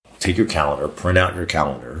take your calendar, print out your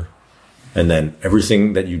calendar, and then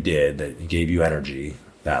everything that you did that gave you energy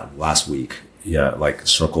that last week, like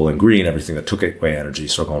circle in green, everything that took away energy,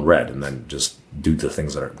 circle in red, and then just do the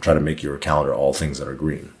things that are, try to make your calendar all things that are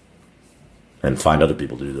green. And find other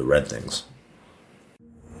people to do the red things.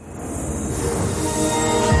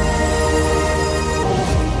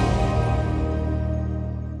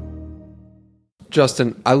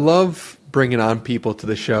 Justin, I love bringing on people to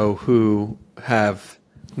the show who have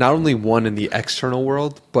not only won in the external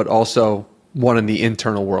world, but also won in the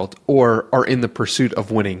internal world, or are in the pursuit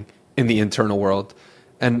of winning in the internal world.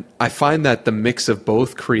 And I find that the mix of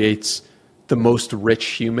both creates the most rich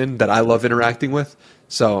human that I love interacting with.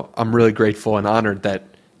 So I'm really grateful and honored that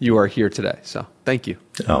you are here today. So thank you.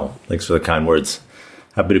 Oh, thanks for the kind words.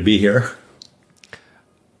 Happy to be here.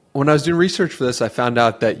 When I was doing research for this, I found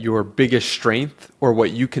out that your biggest strength, or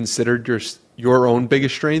what you considered your own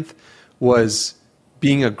biggest strength, was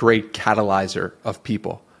being a great catalyzer of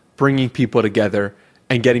people, bringing people together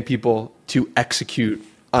and getting people to execute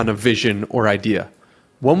on a vision or idea.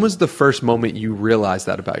 When was the first moment you realized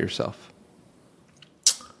that about yourself?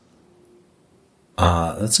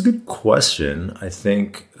 That's a good question. I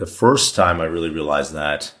think the first time I really realized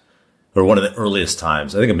that, or one of the earliest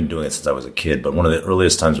times, I think I've been doing it since I was a kid, but one of the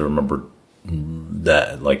earliest times I remember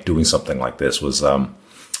that, like, doing something like this was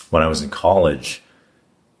when I was in college.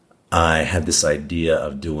 I had this idea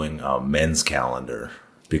of doing a men's calendar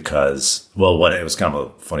because, well, it was kind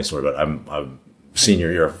of a funny story, but I'm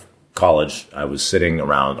senior year of college. I was sitting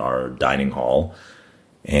around our dining hall,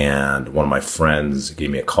 and one of my friends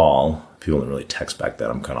gave me a call. People didn't really text back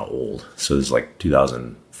then. I'm kind of old. So this is like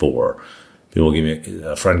 2004.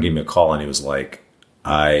 A friend gave me a call, and he was like,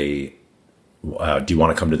 do you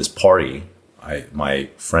want to come to this party? My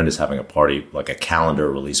friend is having a party, like a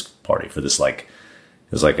calendar release party for this, like,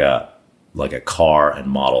 it was like a car and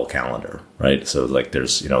model calendar, right? So like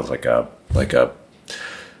there's, it's like a, what do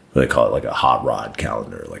they call it? Like a hot rod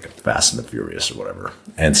calendar, like a Fast and the Furious or whatever.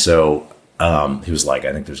 And so he was like,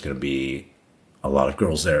 I think there's going to be a lot of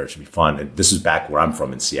girls there. It should be fun. And this is back where I'm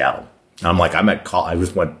from in Seattle. And I'm like, I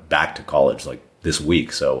just went back to college like this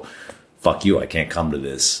week. So fuck you. I can't come to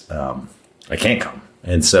this. I can't come.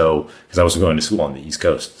 And so, because I was going to school on the East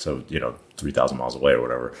Coast, so, 3,000 miles away or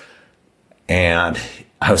whatever. And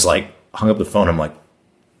I was like, hung up the phone. I'm like,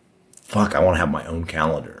 fuck, I want to have my own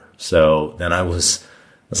calendar. So then I was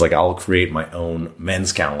like, I'll create my own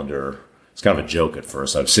men's calendar. It's kind of a joke at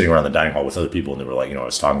first. I was sitting around the dining hall with other people, and they were like, I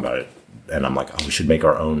was talking about it. And I'm like, oh, we should make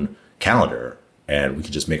our own calendar. And we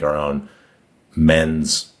could just make our own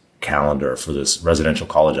men's calendar for this residential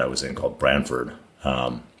college I was in called Branford,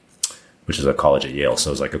 which is a college at Yale. So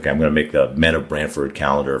I was like, okay, I'm going to make the Men of Branford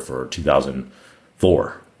calendar for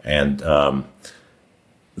 2004. And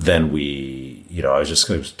then I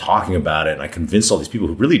was talking about it, and I convinced all these people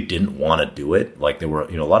who really didn't want to do it. Like there were,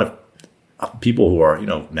 a lot of people who are,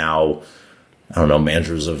 now, I don't know,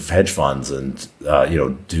 managers of hedge funds and,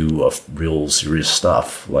 do real serious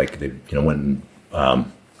stuff. Like they, when,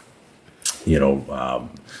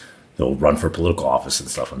 they'll run for political office and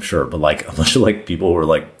stuff, I'm sure. But like a bunch of like people who were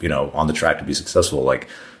like, on the track to be successful, like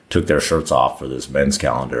took their shirts off for this men's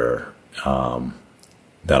calendar,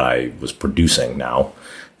 that I was producing now.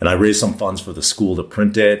 And I raised some funds for the school to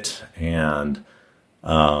print it. And,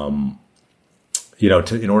 in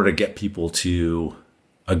order to get people to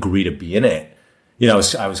agree to be in it, I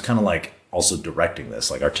was kind of like also directing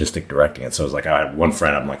this, like artistic directing it. So I was like, I had one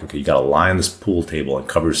friend, I'm like, okay, you got to lie on this pool table and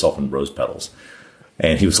cover yourself in rose petals.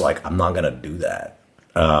 And he was like, I'm not going to do that.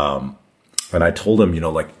 And I told him,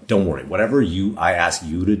 don't worry, whatever I ask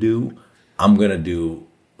you to do, I'm going to do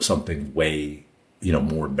something way,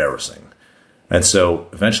 more embarrassing. And so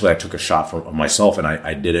eventually I took a shot for myself, and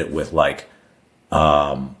I did it with like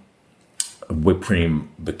a whipped cream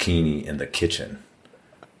bikini in the kitchen.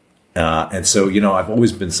 And so, I've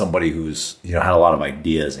always been somebody who's, had a lot of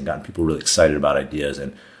ideas and gotten people really excited about ideas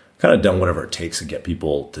and kind of done whatever it takes to get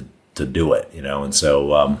people to do it, And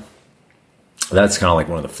so that's kind of like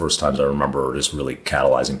one of the first times I remember just really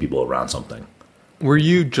catalyzing people around something. Were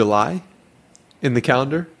you July in the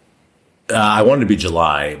calendar? I wanted to be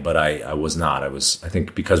July, but I was not. I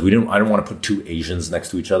think because I didn't want to put two Asians next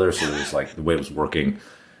to each other. So it was like the way it was working,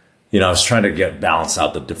 I was trying to balance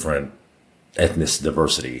out the different ethnic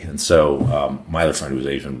diversity. And so my other friend who was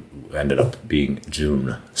Asian ended up being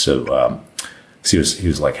June. So he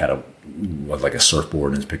was like, had a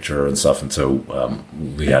surfboard in his picture and stuff. And so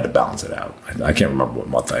we had to balance it out. I can't remember what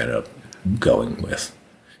month I ended up going with.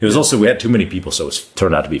 It was also, we had too many people. So it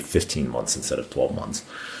turned out to be 15 months instead of 12 months.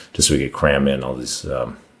 Just so we could cram in all these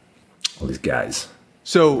guys.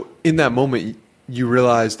 So in that moment, you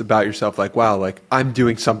realized about yourself, like, wow, like I'm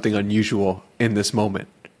doing something unusual in this moment?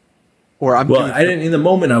 Or I didn't, in the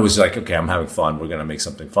moment I was like, okay, I'm having fun. We're going to make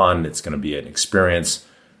something fun. It's going to be an experience.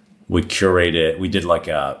 We curate it. We did like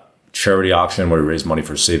a charity auction where we raised money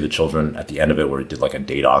for Save the Children at the end of it, where we did like a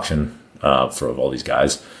date auction for all these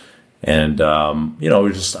guys. And, I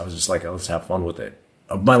was just like, let's have fun with it.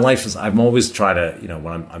 My life is, I'm always trying to,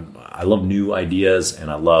 when I love new ideas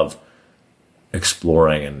and I love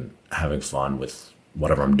exploring and having fun with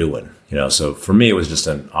whatever I'm doing, so for me, it was just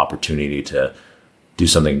an opportunity to do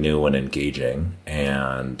something new and engaging.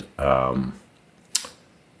 And,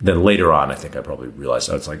 then later on, I think I probably realized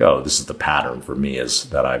it's like, oh, this is the pattern for me, is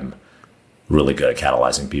that I'm really good at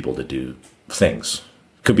catalyzing people to do things.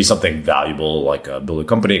 It could be something valuable, like build a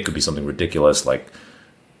company. It could be something ridiculous, like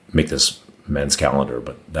make this men's calendar.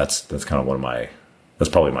 But that's kind of that's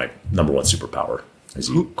probably my number one superpower, as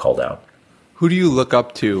you called out. Who do you look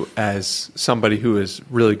up to as somebody who is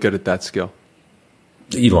really good at that skill?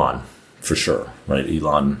 Elon, for sure, right?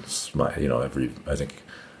 Elon's I think.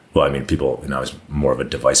 Well, I mean, people, is more of a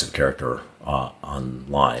divisive character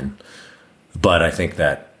online. But I think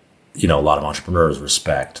that, a lot of entrepreneurs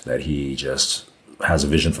respect that he just has a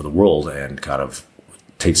vision for the world and kind of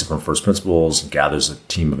takes it from first principles and gathers a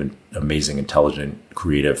team of amazing, intelligent,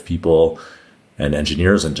 creative people and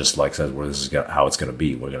engineers and just like says, well, this is how it's going to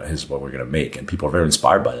be. This is what we're going to make. And people are very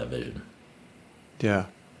inspired by that vision. Yeah.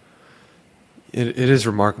 It is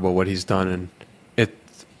remarkable what he's done. And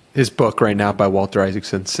his book right now by Walter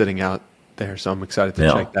Isaacson sitting out there, so I'm excited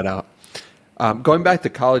to check that out. Going back to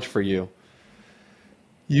college for you,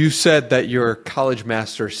 you said that your college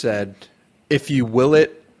master said, if you will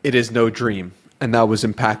it, it is no dream. And that was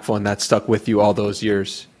impactful, and that stuck with you all those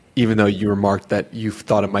years, even though you remarked that you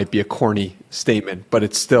thought it might be a corny statement, but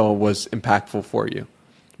it still was impactful for you.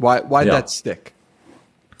 Why did that stick?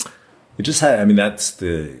 It just that's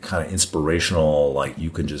the kind of inspirational, like you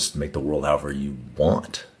can just make the world however you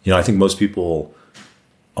want. I think most people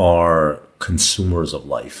are consumers of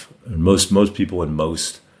life. And most people in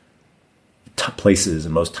most places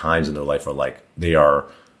and most times in their life are like, they are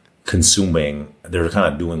consuming, they're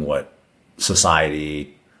kind of doing what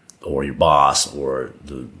society or your boss or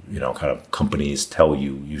the, kind of companies tell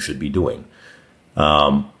you should be doing,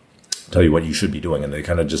 tell you what you should be doing. And they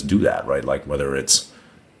kind of just do that, right? Like whether it's,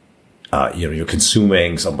 you're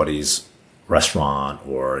consuming somebody's restaurant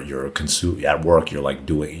or you're at work, you're like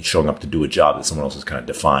showing up to do a job that someone else has kind of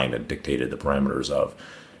defined and dictated the parameters of.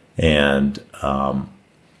 And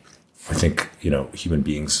I think, human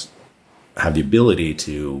beings have the ability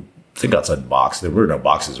to think outside the box. There were no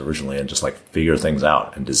boxes originally, and just like figure things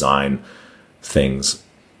out and design things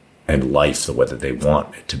and life the way that they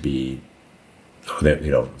want it to be,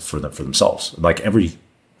 for themselves. Like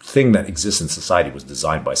everything that exists in society was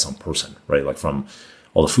designed by some person, right? Like from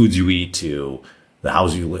all the foods you eat to the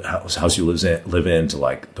house you live in to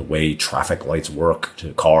like the way traffic lights work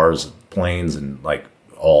to cars, planes, and like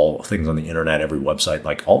all things on the internet, every website,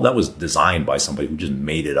 like all that was designed by somebody who just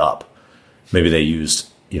made it up. Maybe they used,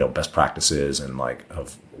 best practices and like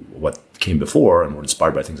of what came before and were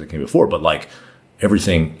inspired by things that came before. But like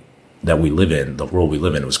everything that we live in, the world we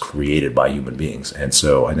live in, was created by human beings. And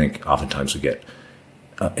so I think oftentimes we get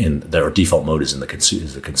our default mode is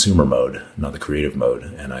the consumer mode, not the creative mode.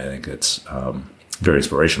 And I think it's very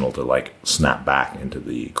inspirational to like snap back into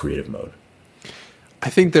the creative mode. I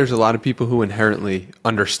think there's a lot of people who inherently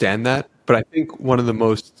understand that, but I think one of the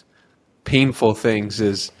most painful things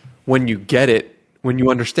is when you get it, when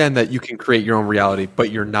you understand that you can create your own reality,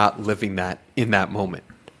 but you're not living that in that moment.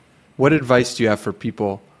 What advice do you have for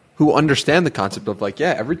people who understand the concept of like,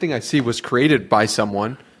 yeah, everything I see was created by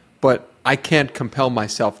someone, but I can't compel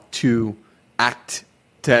myself to act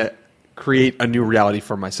to create a new reality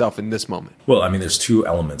for myself in this moment? Well, there's two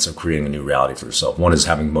elements of creating a new reality for yourself. One is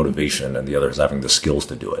having motivation, and the other is having the skills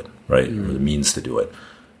to do it, right? Mm-hmm. Or the means to do it.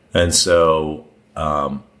 And so,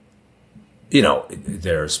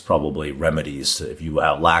 there's probably remedies to, if you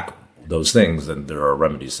lack those things, then there are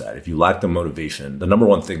remedies to that. If you lack the motivation, the number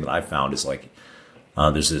one thing that I found is like,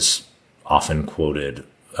 there's this often quoted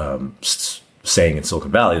saying in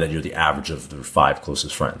Silicon Valley that you're the average of the 5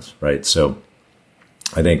 closest friends, right? So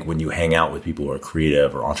I think when you hang out with people who are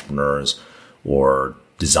creative or entrepreneurs or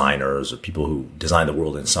designers or people who design the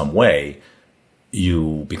world in some way,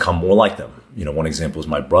 you become more like them. One example is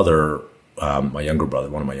my brother, one of my younger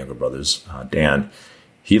brothers, Dan.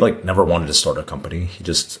 He never wanted to start a company. He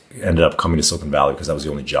just ended up coming to Silicon Valley because that was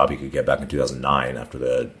the only job he could get back in 2009 after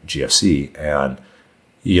the GFC. And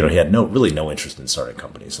he had no interest in starting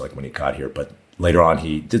companies like when he got here. But later on,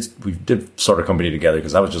 we did start a company together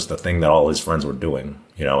because that was just the thing that all his friends were doing,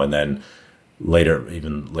 and then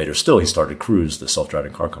even later still, he started Cruise, the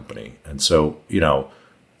self-driving car company. And so,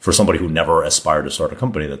 for somebody who never aspired to start a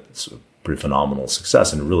company, that's a pretty phenomenal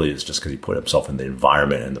success. And it really is just because he put himself in the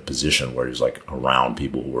environment and the position where he's like around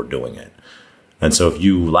people who are doing it. And so if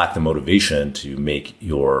you lack the motivation to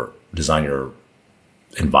design your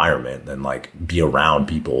environment, then like be around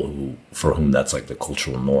people for whom that's like the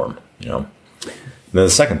cultural norm, And then the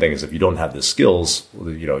second thing is if you don't have the skills,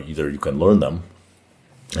 either you can learn them.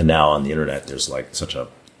 And now on the internet, there's like such a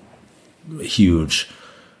huge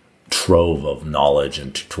trove of knowledge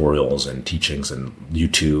and tutorials and teachings and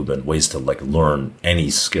YouTube and ways to like learn any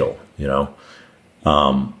skill,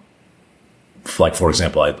 Like, for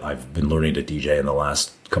example, I've been learning to DJ in the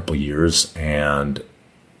last couple of years, and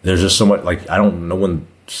there's just so much, like, no one's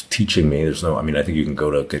teaching me. I think you can go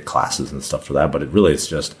to get classes and stuff for that, but it's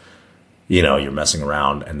just, you're messing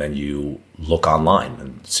around and then you look online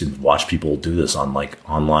and watch people do this on like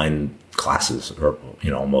online classes or,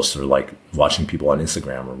 almost or like watching people on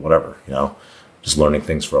Instagram or whatever, just learning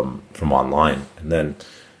things from online. And then,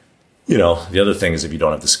 the other thing is if you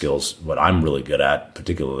don't have the skills, what I'm really good at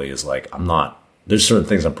particularly is like, there's certain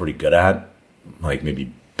things I'm pretty good at, like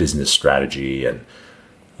maybe business strategy and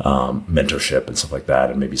mentorship and stuff like that.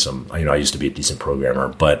 And maybe I used to be a decent programmer,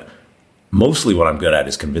 but mostly what I'm good at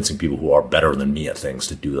is convincing people who are better than me at things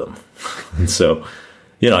to do them. And so,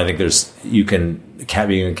 I think being a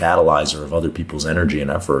catalyzer of other people's energy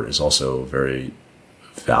and effort is also a very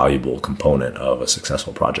valuable component of a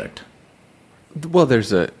successful project. Well,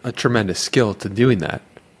 there's a tremendous skill to doing that.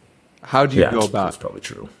 How do you go about? That's probably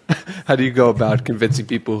true. How do you go about convincing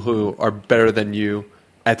people who are better than you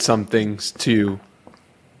at some things to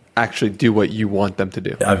actually do what you want them to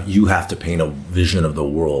do? You have to paint a vision of the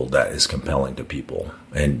world that is compelling to people,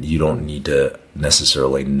 and you don't need to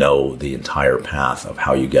necessarily know the entire path of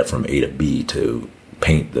how you get from A to B to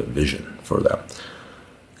paint the vision for them.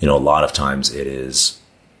 A lot of times it is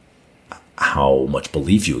how much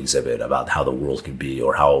belief you exhibit about how the world could be,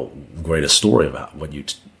 or how great a story about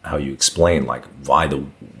how you explain like why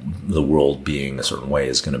the world being a certain way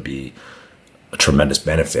is going to be a tremendous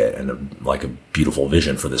benefit and a beautiful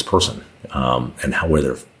vision for this person, and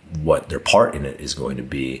what their part in it is going to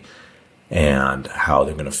be, and how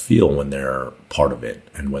they're going to feel when they're part of it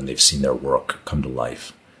and when they've seen their work come to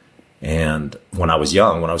life. And when I was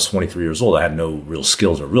young, when I was 23 years old, I had no real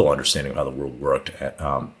skills or real understanding of how the world worked.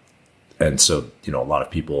 And so, a lot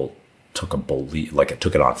of people took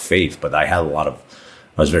it on faith, but I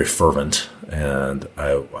was very fervent and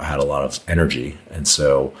I had a lot of energy. And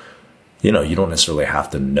so, you don't necessarily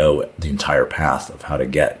have to know the entire path of how to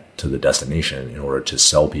get to the destination in order to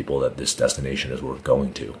sell people that this destination is worth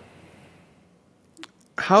going to.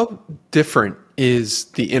 How different is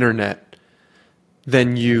the internet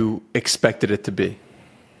than you expected it to be?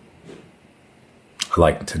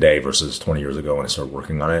 Like today versus 20 years ago when I started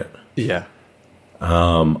working on it? Yeah.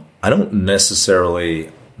 I don't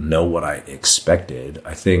necessarily know what I expected.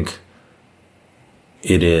 I think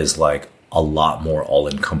it is like a lot more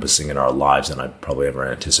all-encompassing in our lives than I probably ever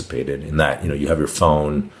anticipated, in that, you have your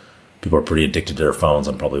phone. People are pretty addicted to their phones.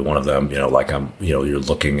 I'm probably one of them, you're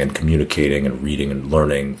looking and communicating and reading and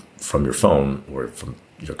learning from your phone or from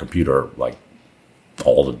your computer, like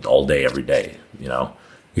all day, every day,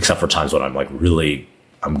 except for times when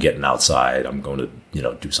I'm getting outside. I'm going to,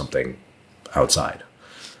 do something outside.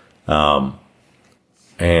 And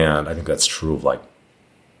I think that's true of like,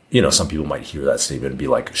 some people might hear that statement and be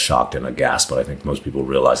like shocked and aghast, but I think most people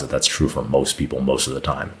realize that that's true for most people most of the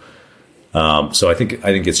time. So I think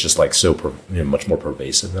it's just like so much more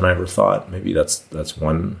pervasive than I ever thought. Maybe that's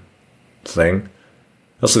one thing.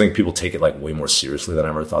 I also think people take it like way more seriously than I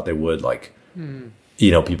ever thought they would. Like,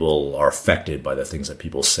 people are affected by the things that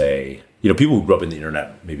people say. People who grew up in the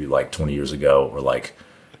internet maybe like 20 years ago were like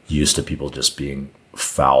used to people just being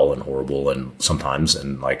foul and horrible and sometimes,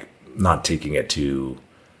 and like not taking it too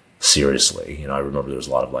seriously. I remember there was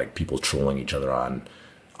a lot of like people trolling each other on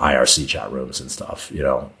IRC chat rooms and stuff,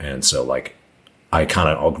 and so like I kind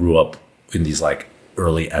of all grew up in these like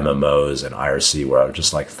early MMOs and IRC where I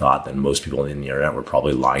just like thought that most people in the internet were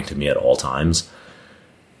probably lying to me at all times.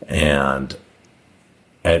 And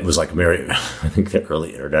it was like I think the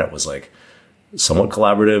early internet was like somewhat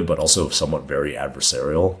collaborative, but also somewhat very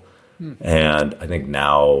adversarial. And I think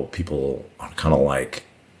now people are kind of like,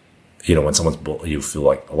 when someone's you feel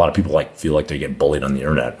like a lot of people like feel like they get bullied on the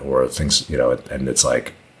internet or things, and it's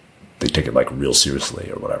like they take it like real seriously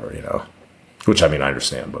or whatever, which I mean, I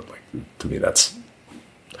understand, but like to me, that's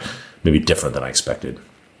maybe different than I expected.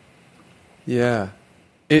 Yeah.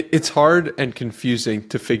 It's hard and confusing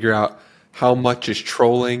to figure out how much is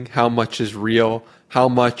trolling, how much is real, how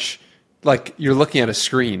much like you're looking at a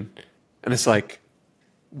screen and it's like,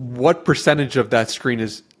 what percentage of that screen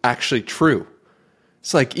is actually true?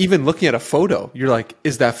 It's like even looking at a photo, you're like,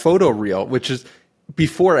 is that photo real? Which is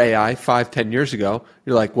before AI 5-10 years ago,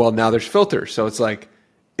 you're like, well, now there's filters. So it's like,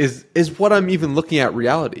 is what I'm even looking at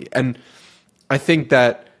reality? And I think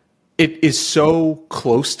that it is so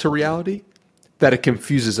close to reality that it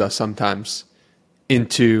confuses us sometimes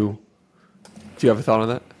into, do you have a thought on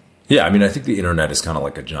that? Yeah, I mean, I think the internet is kind of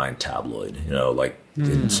like a giant tabloid, like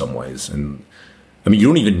in some ways. And I mean, you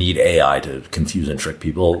don't even need AI to confuse and trick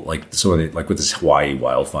people. Like like with this Hawaii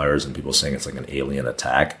wildfires and people saying it's like an alien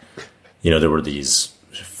attack. There were these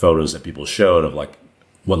photos that people showed of like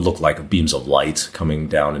what looked like beams of light coming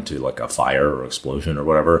down into like a fire or explosion or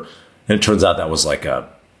whatever. And it turns out that was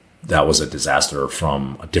a disaster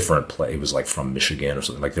from a different place. It was like from Michigan or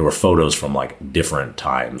something. Like there were photos from like different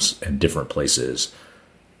times and different places,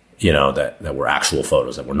 that were actual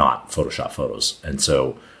photos that were not Photoshop photos. And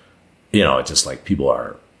so, it's just like people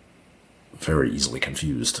are very easily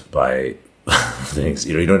confused by things.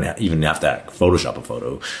 You don't even have to Photoshop a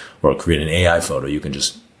photo or create an AI photo. You can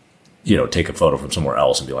just, take a photo from somewhere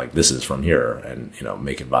else and be like, this is from here, and,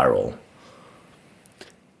 make it viral.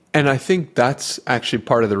 And I think that's actually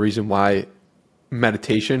part of the reason why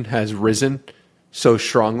meditation has risen so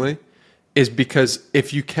strongly, is because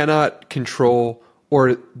if you cannot control,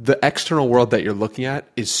 or the external world that you're looking at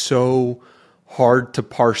is so hard to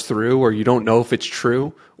parse through, or you don't know if it's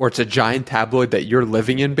true, or it's a giant tabloid that you're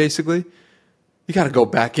living in, basically, you got to go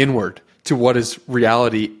back inward to what is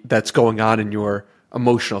reality that's going on in your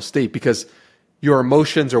emotional state, because your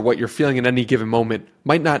emotions or what you're feeling in any given moment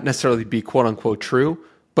might not necessarily be quote unquote true,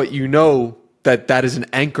 but that is an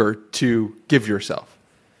anchor to give yourself.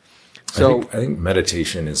 So I think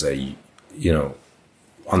meditation is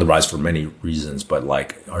on the rise for many reasons, but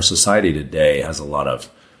like our society today has a lot of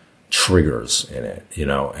triggers in it,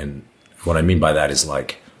 and what I mean by that is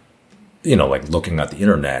like looking at the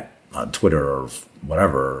internet on Twitter or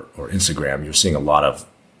whatever, or Instagram, you're seeing a lot of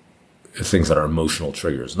things that are emotional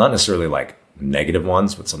triggers, not necessarily like negative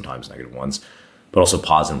ones, but sometimes negative ones, but also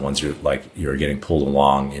positive ones. You're getting pulled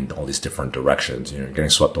along in all these different directions. You're getting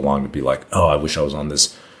swept along to be like, oh, I wish I was on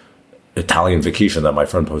this Italian vacation that my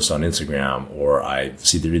friend posted on Instagram, or I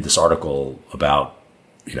read this article about,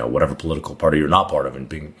 whatever political party you're not part of,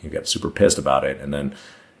 and you get super pissed about it. And then,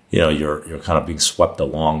 you're kind of being swept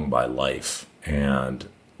along by life. And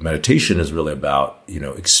meditation is really about,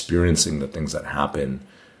 experiencing the things that happen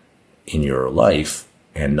in your life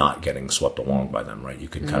and not getting swept along by them, right? You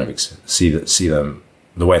can kind of see them.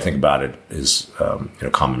 The way I think about it is,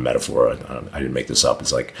 common metaphor. I didn't make this up.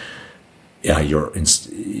 It's like, you're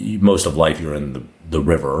most of life, you're in the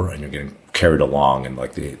river and you're getting carried along, and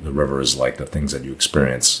like the river is like the things that you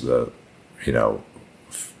experience, the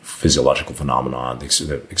physiological phenomenon,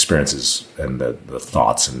 the experiences and the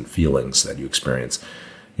thoughts and feelings that you experience,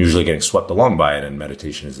 usually getting swept along by it. And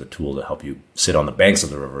meditation is a tool to help you sit on the banks of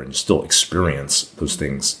the river and you still experience those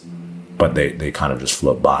things, but they kind of just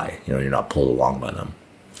float by. You're not pulled along by them.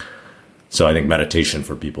 So I think meditation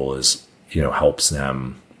for people is, helps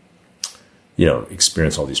them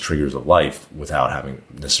experience all these triggers of life without having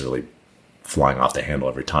necessarily flying off the handle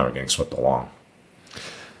every time or getting swept along.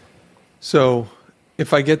 So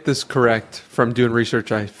if I get this correct, from doing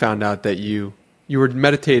research, I found out that you were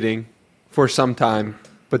meditating for some time,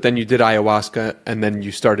 but then you did ayahuasca and then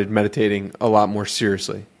you started meditating a lot more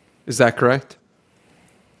seriously. Is that correct?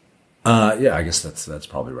 Yeah, I guess that's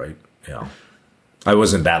probably right. Yeah. I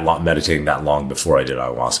wasn't meditating that long before I did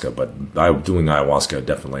ayahuasca, but doing ayahuasca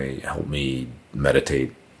definitely helped me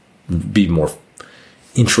meditate, be more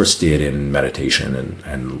interested in meditation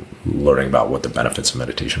and learning about what the benefits of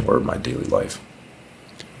meditation were in my daily life.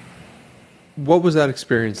 What was that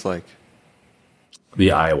experience like? The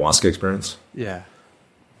ayahuasca experience? Yeah.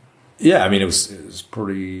 Yeah, I mean, it was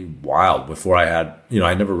pretty wild. Before I had,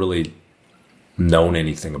 I never really known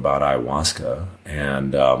anything about ayahuasca,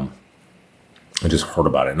 and I just heard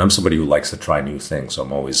about it. And I'm somebody who likes to try new things. So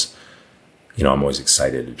I'm always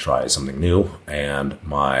excited to try something new. And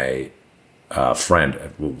my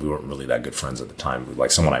friend, we weren't really that good friends at the time, like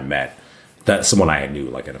someone I met, someone I knew,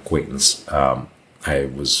 like an acquaintance, I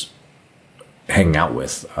was hanging out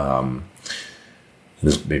with,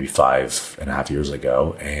 this was maybe 5.5 years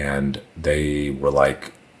ago. And they were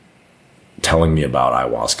like telling me about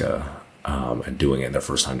ayahuasca, and doing it, their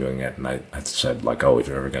first time doing it. And I said, like, oh, if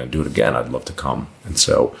you're ever going to do it again, I'd love to come. And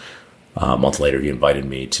so a month later, he invited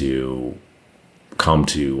me to come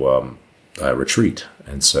to a retreat.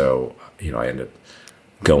 And so, I ended up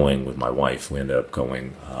going with my wife. We ended up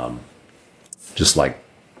going just like,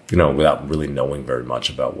 without really knowing very much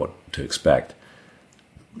about what to expect.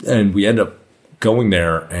 And we end up going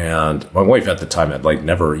there, and my wife at the time had like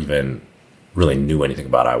never even really knew anything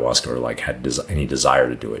about ayahuasca or like had any desire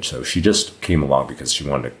to do it. So she just came along because she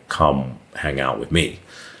wanted to come hang out with me.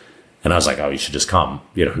 And I was like, oh, you should just come,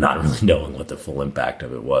 not really knowing what the full impact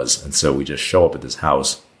of it was. And so we just show up at this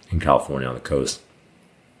house in California on the coast.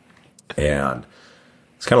 And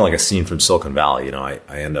it's kind of like a scene from Silicon Valley. I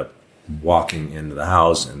end up walking into the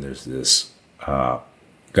house, and there's this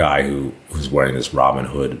guy who's wearing this Robin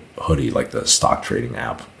Hood hoodie, like the stock trading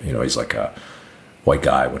app. He's like a white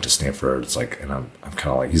guy, went to Stanford. It's like, and I'm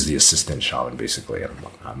kind of like, he's the assistant shaman basically. And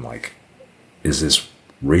I'm like, is this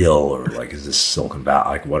real, or like, is this Silicon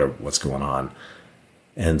Valley? Like, what's going on?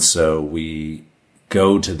 And so we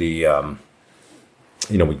go to the,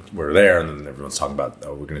 we're there, and then everyone's talking about,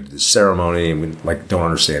 oh, we're going to do this ceremony, and we like don't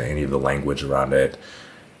understand any of the language around it.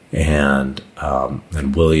 And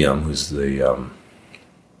then William, who's the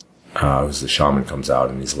shaman, comes out,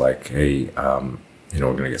 and he's like, hey, we're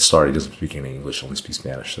going to get started. He doesn't speak any English, only speaks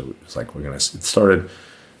Spanish. So it's like, we're going to get started.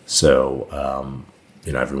 So,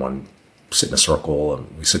 everyone sit in a circle,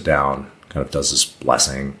 and we sit down, kind of does this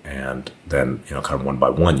blessing. And then, kind of one by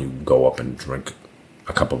one, you go up and drink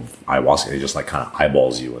a cup of ayahuasca. He just like kind of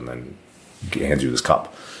eyeballs you and then hands you this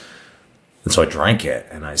cup. And so I drank it,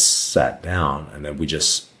 and I sat down, and then we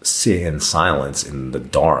just sit in silence in the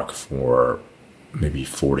dark for maybe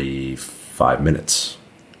 45 minutes.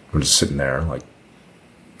 We're just sitting there like,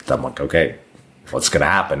 I'm like, okay, what's going to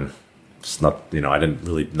happen? It's not,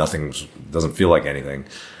 nothing, doesn't feel like anything.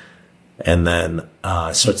 And then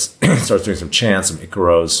starts doing some chants, some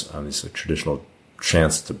Icaros, these like, traditional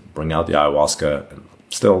chants to bring out the ayahuasca, and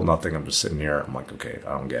still nothing. I'm just sitting here. I'm like, okay,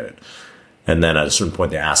 I don't get it. And then at a certain point,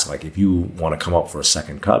 they ask, like, if you want to come up for a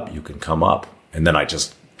second cup, you can come up. And then I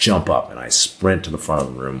just jump up and I sprint to the front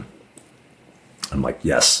of the room. I'm like,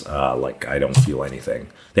 yes, like I don't feel anything.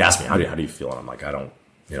 They ask me, how do you feel? And I'm like, I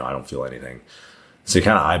don't feel anything. So he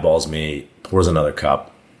kind of eyeballs me, pours another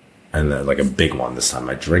cup, and then like a big one this time.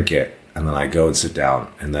 I drink it, and then I go and sit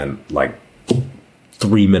down. And then like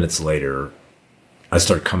 3 minutes later, I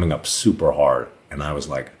start coming up super hard. And I was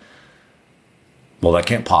like, well, that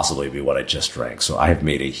can't possibly be what I just drank. So I have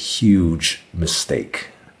made a huge mistake.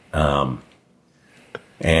 And,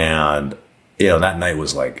 that night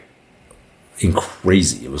was like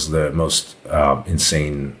crazy. It was the most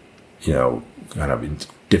insane, kind of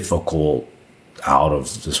difficult, out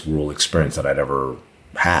of this world experience that I'd ever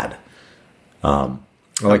had. I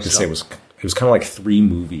like to say it was kind of like 3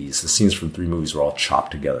 movies. The scenes from 3 movies were all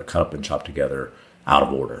chopped together, cut up and chopped together out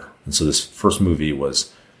of order. And so this first movie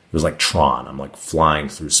was like Tron. I'm like flying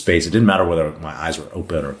through space. It didn't matter whether my eyes were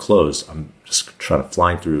open or closed. I'm just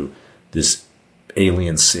flying through this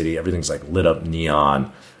alien city. Everything's like lit up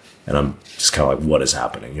neon. And I'm just kind of like, what is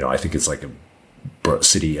happening? I think it's like a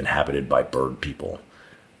city inhabited by bird people.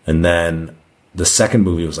 And then the second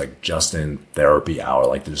movie was like Justin therapy hour.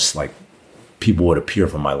 Like there's like people would appear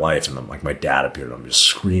from my life, and I'm like, my dad appeared, and I'm just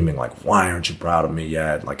screaming like, why aren't you proud of me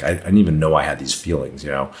yet? Like I didn't even know I had these feelings,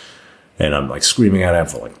 and I'm like screaming at him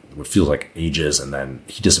for like what feels like ages. And then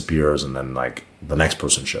he disappears, and then like the next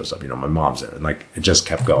person shows up, my mom's there, and like it just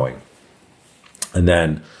kept going. And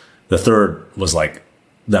then the third was like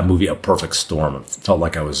that movie, A Perfect Storm. It felt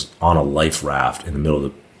like I was on a life raft in the middle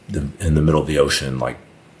of the ocean, like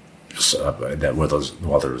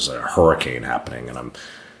while there was a hurricane happening, and I'm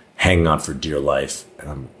hanging on for dear life, and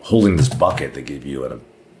I'm holding this bucket they give you, and I'm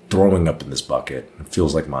throwing up in this bucket. It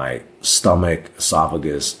feels like my stomach,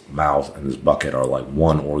 esophagus, mouth, and this bucket are like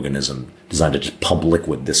one organism designed to just pump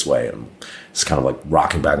liquid this way. And it's kind of like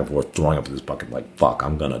rocking back and forth, throwing up in this bucket, like, fuck,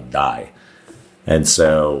 I'm gonna die. And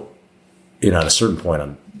so, at a certain point,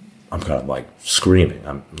 I'm kind of like screaming.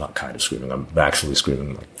 I'm not kind of screaming. I'm actually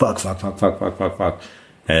screaming like, fuck, fuck, fuck, fuck, fuck, fuck, fuck.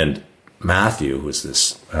 And Matthew, who is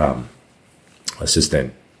this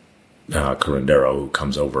assistant curandero, who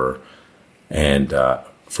comes over and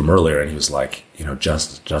from earlier, and he was like,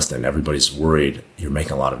 Justin, everybody's worried. You're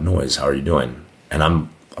making a lot of noise. How are you doing? And I'm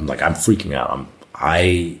like, I'm freaking out.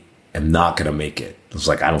 I am not going to make it. It was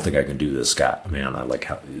like, I don't think I can do this, Scott, man. I like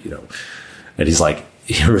how, and he's like,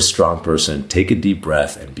 you're a strong person. Take a deep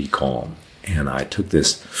breath and be calm. And I took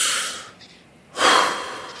this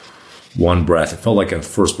one breath. It felt like the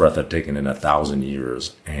first breath I'd taken in 1,000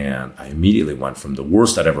 years. And I immediately went from the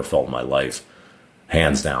worst I'd ever felt in my life,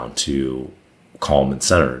 hands down, to calm and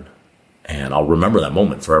centered. And I'll remember that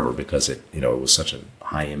moment forever because it was such a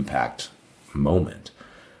high impact moment.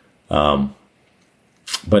 But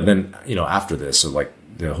then, after this, so like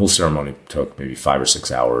the whole ceremony took maybe 5 or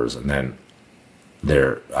 6 hours. And then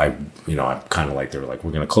I'm kind of like, they were like,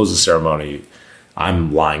 we're going to close the ceremony.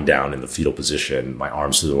 I'm lying down in the fetal position, my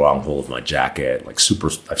arms through the wrong hole of my jacket, like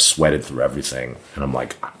I've sweated through everything. And I'm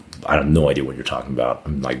like, I have no idea what you're talking about.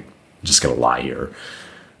 I'm like, just going to lie here.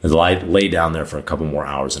 And lay down there for a couple more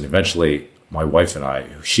hours. And eventually my wife and I,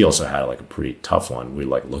 she also had like a pretty tough one. We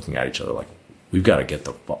were like looking at each other like, we've got to get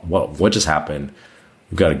what just happened?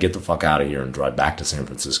 We've got to get the fuck out of here and drive back to San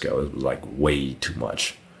Francisco. It was like way too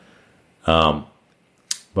much. But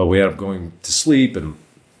we ended up going to sleep and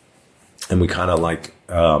we kind of like,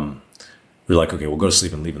 we were like, okay, we'll go to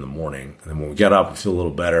sleep and leave in the morning. And then when we get up, we feel a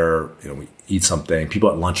little better. We eat something. People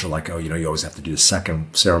at lunch are like, oh, you always have to do the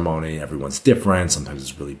second ceremony. Everyone's different. Sometimes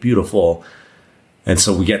it's really beautiful. And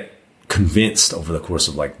so we get convinced over the course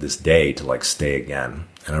of like this day to like stay again.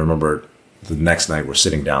 And I remember the next night we're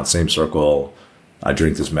sitting down, same circle. I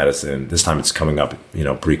drink this medicine. This time it's coming up,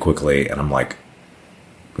 pretty quickly. And I'm like,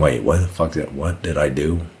 wait, what the fuck what did I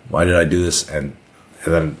do? Why did I do this? And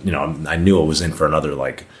then, I knew I was in for another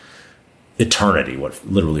like eternity, what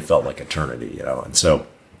literally felt like eternity, And so,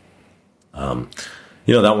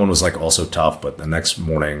 that one was like also tough, but the next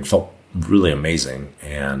morning felt really amazing.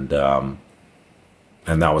 And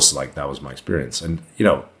that was my experience. And,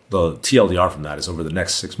 the TLDR from that is over the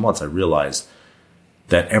next 6 months, I realized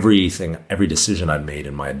that every decision I'd made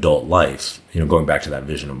in my adult life, going back to that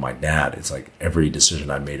vision of my dad, it's like every decision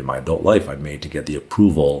I made in my adult life, I'd made to get the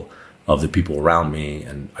approval of the people around me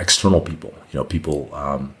and external people, people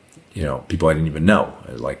I didn't even know.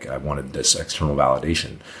 Like I wanted this external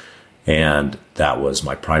validation. And that was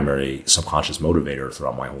my primary subconscious motivator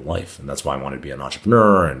throughout my whole life. And that's why I wanted to be an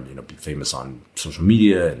entrepreneur and, be famous on social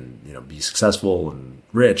media and, be successful and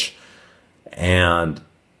rich. And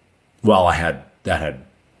while that had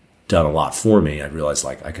done a lot for me, I realized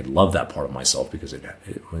like I could love that part of myself because it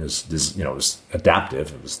was this, it was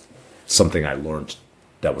adaptive. It was something I learned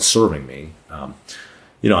that was serving me.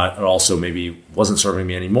 It also maybe wasn't serving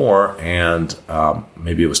me anymore. And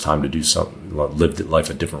maybe it was time to do something, live life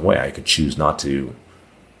a different way. I could choose not to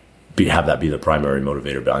have that be the primary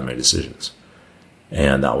motivator behind my decisions.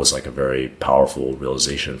 And that was like a very powerful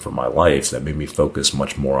realization for my life that made me focus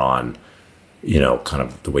much more on, kind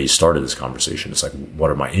of the way you started this conversation. It's like, what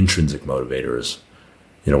are my intrinsic motivators?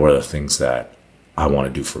 What are the things that I want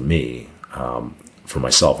to do for me, for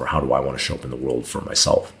myself, or how do I want to show up in the world for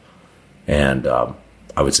myself? And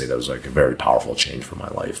I would say that was like a very powerful change for my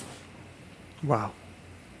life. Wow.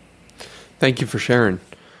 Thank you for sharing.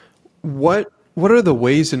 What are the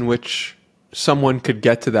ways in which someone could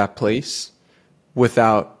get to that place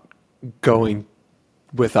without going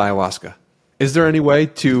with ayahuasca? Is there any way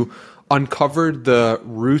to uncover the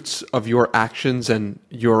roots of your actions and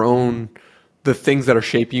the things that are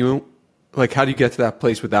shaping you? Like, how do you get to that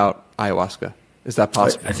place without ayahuasca? Is that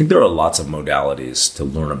possible? I think there are lots of modalities to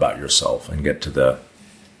learn about yourself and get to the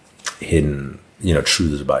hidden,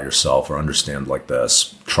 truths about yourself, or understand like the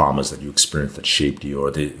traumas that you experienced that shaped you,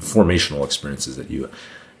 or the formational experiences that you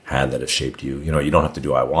had that have shaped you. You don't have to do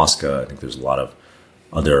ayahuasca. I think there's a lot of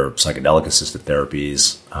other psychedelic assisted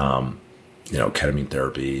therapies, ketamine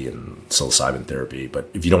therapy and psilocybin therapy. But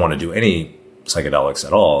if you don't want to do any psychedelics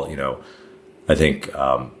at all, I think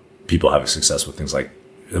people have success with things like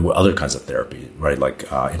other kinds of therapy, right? Like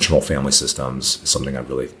internal family systems is something I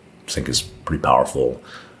really think is pretty powerful.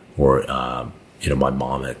 Or, my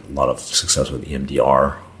mom had a lot of success with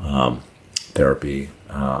EMDR therapy.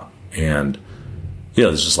 And,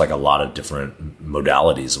 there's just like a lot of different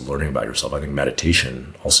modalities of learning about yourself. I think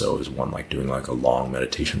meditation also is one, like doing like a long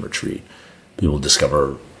meditation retreat. People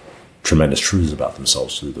discover tremendous truths about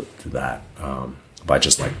themselves through that, by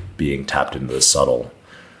just like being tapped into the subtle.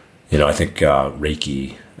 I think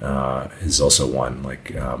Reiki is also one,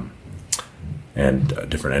 like, and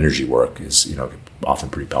different energy work is, often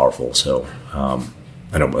pretty powerful. So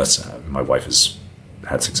I know my wife has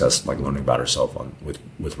had success like learning about herself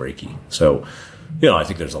with Reiki. So, I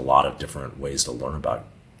think there's a lot of different ways to learn about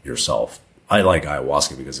yourself. I like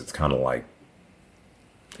ayahuasca because it's kind of like,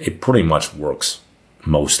 it pretty much works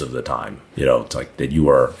most of the time. It's like that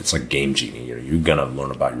it's like Game Genie. You're going to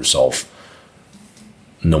learn about yourself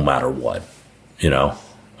no matter what,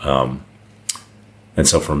 and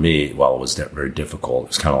so for me, while it was very difficult,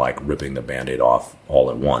 it's kind of like ripping the Band-Aid off all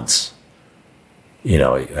at once,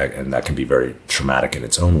 and that can be very traumatic in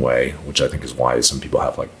its own way, which I think is why some people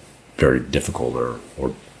have like very difficult or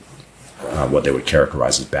what they would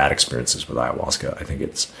characterize as bad experiences with ayahuasca. I think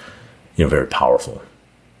it's, very powerful.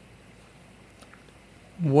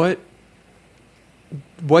 What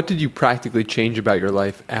did you practically change about your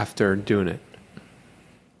life after doing it?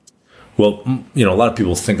 Well, a lot of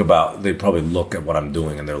people they probably look at what I'm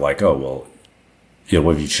doing and they're like, oh, well,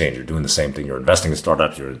 what have you changed? You're doing the same thing. You're investing in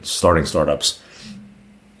startups. You're starting startups.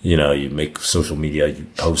 you make social media, you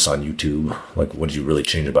post on YouTube, like what did you really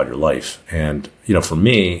change about your life? And, for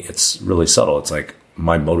me, it's really subtle. It's like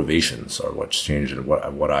my motivations are what's changed, and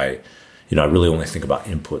what I really only think about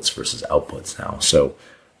inputs versus outputs now. So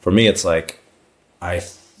for me, it's like, I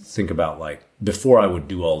think about like before I would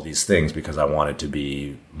do all these things because I wanted to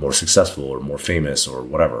be more successful or more famous or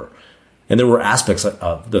whatever. And there were aspects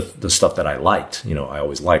of the stuff that I liked, I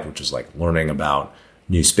always liked, which is like learning about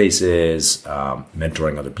new spaces,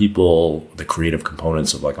 mentoring other people, the creative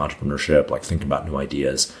components of like entrepreneurship, like thinking about new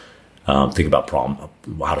ideas, think about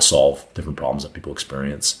how to solve different problems that people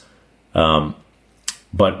experience.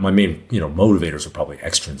 But my main, motivators are probably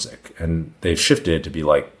extrinsic, and they've shifted to be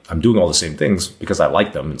like, I'm doing all the same things because I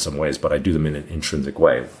like them in some ways, but I do them in an intrinsic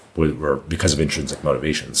way because of intrinsic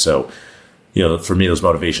motivations. So, for me, those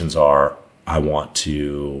motivations are, I want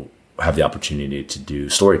to have the opportunity to do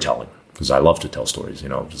storytelling because I love to tell stories,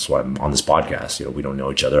 that's why I'm on this podcast. We don't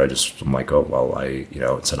know each other. I'm like, oh, well,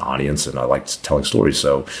 it's an audience and I like telling stories.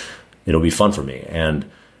 So it'll be fun for me.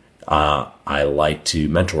 And, I like to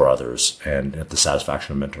mentor others and have the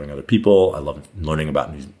satisfaction of mentoring other people. I love learning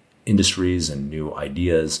about new industries and new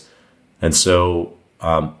ideas. And so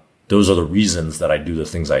those are the reasons that I do the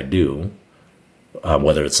things I do,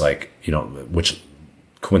 whether it's like, which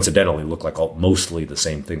coincidentally look like mostly the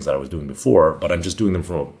same things that I was doing before, but I'm just doing them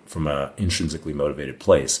from a intrinsically motivated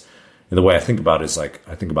place. And the way I think about it is like,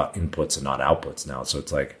 I think about inputs and not outputs now. So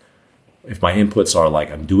it's like, if my inputs are like,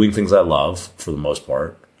 I'm doing things I love for the most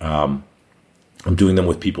part, I'm doing them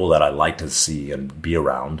with people that I like to see and be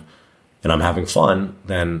around, and I'm having fun,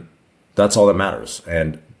 then that's all that matters.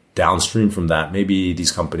 And downstream from that, maybe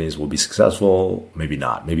these companies will be successful, maybe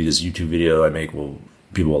not. Maybe this YouTube video I make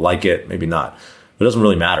people will like it, maybe not. But it doesn't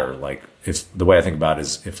really matter. Like, if the way I think about it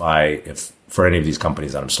is, if for any of these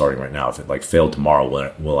companies that I'm starting right now, if it like failed tomorrow,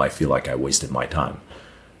 will I feel like I wasted my time?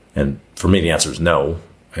 And for me, the answer is no.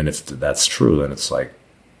 And if that's true, then it's like,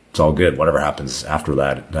 it's all good. Whatever happens after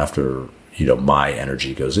that, after, my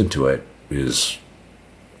energy goes into it is,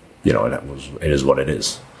 it is what it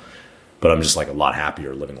is. But I'm just like a lot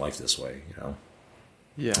happier living life this way,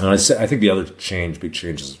 Yeah. And I think the other big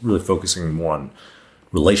change is really focusing more on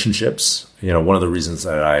relationships. One of the reasons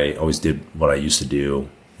that I always did what I used to do,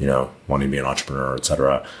 wanting to be an entrepreneur, et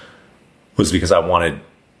cetera, was because I wanted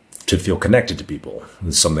to feel connected to people.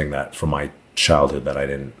 It's something that from my childhood that I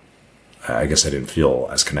didn't feel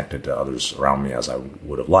as connected to others around me as I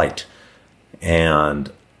would have liked.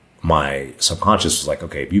 And my subconscious was like,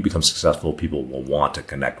 okay, if you become successful, people will want to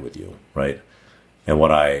connect with you, right? And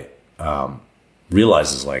what I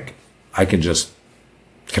realized is like, I can just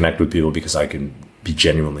connect with people because I can be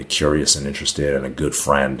genuinely curious and interested and a good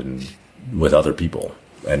friend and with other people.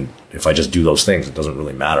 And if I just do those things, it doesn't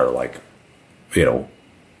really matter, like,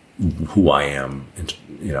 who I am, and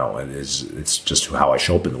it's just how I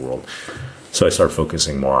show up in the world. So I started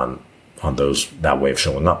focusing more on that way of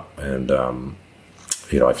showing up, and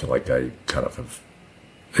I feel like I kind of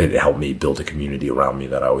it helped me build a community around me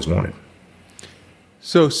that I always wanted.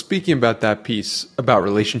 So speaking about that piece about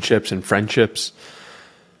relationships and friendships,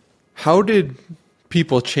 how did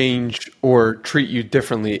people change or treat you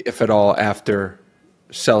differently, if at all, after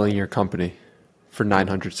selling your company for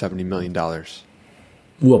 $970 million?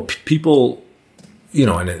 Well, people,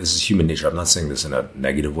 and this is human nature. I'm not saying this in a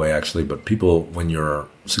negative way, actually, but people, when you're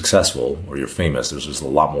successful or you're famous, there's just a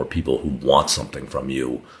lot more people who want something from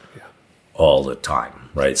you all the time,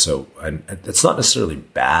 right? So, and it's not necessarily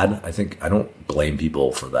bad. I think I don't blame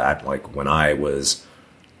people for that. Like when I was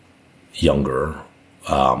younger,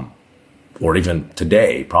 or even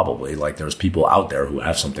today, probably, like there's people out there who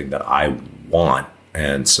have something that I want.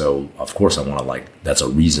 And so, of course, I want to that's a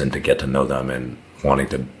reason to get to know them and wanting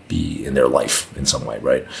to be in their life in some way,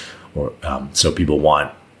 right? Or so people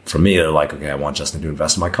want, from me, they're like, okay, I want Justin to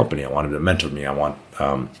invest in my company. I want him to mentor me. I want,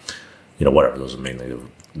 whatever. Those are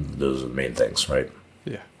the main things, right?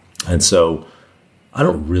 Yeah. And so I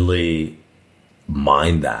don't really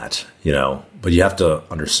mind that, but you have to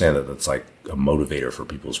understand that that's like a motivator for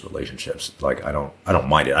people's relationships. Like I don't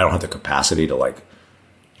mind it. I don't have the capacity to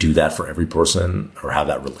do that for every person or have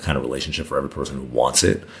that kind of relationship for every person who wants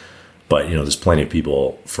it. But, there's plenty of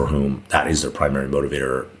people for whom that is their primary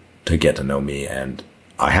motivator to get to know me. And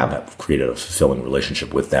I have created a fulfilling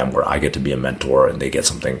relationship with them where I get to be a mentor and they get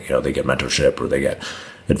something, they get mentorship or they get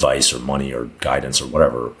advice or money or guidance or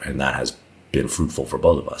whatever. And that has been fruitful for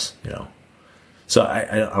both of us, So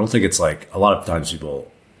I don't think it's like, a lot of times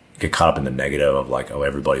people get caught up in the negative of like, oh,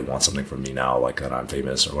 everybody wants something from me now, like that I'm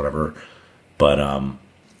famous or whatever. But,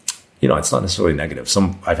 it's not necessarily negative.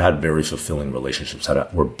 I've had very fulfilling relationships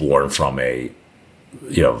that were born from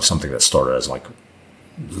something that started as like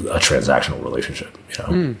a transactional relationship, you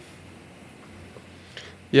know?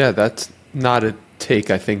 Yeah, that's not a take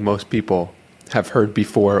I think most people have heard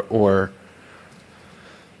before, or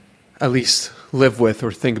at least live with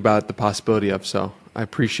or think about the possibility of. So I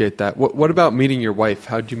appreciate that. What about meeting your wife?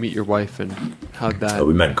 How did you meet your wife, and how'd that?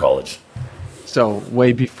 We met in college. So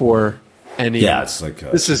way before any. Yeah, it's like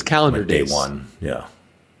this is calendar like day days. one. Yeah,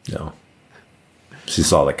 yeah. She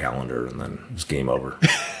saw the calendar, and then it was game over.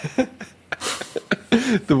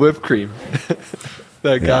 The whipped cream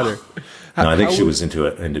that got her. No, I think she was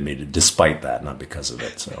into me despite that, not because of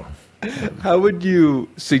it. So, how would you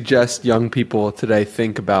suggest young people today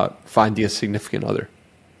think about finding a significant other?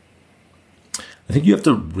 I think you have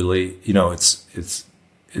to really, it's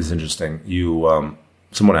interesting.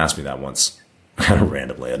 Someone asked me that once, kind of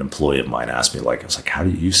randomly. An employee of mine asked me, I was like, how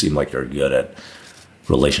do you seem like you're good at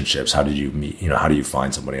relationships? How did you meet? How do you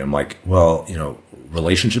find somebody? I'm like, well,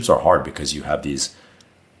 relationships are hard because you have these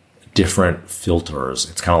different filters.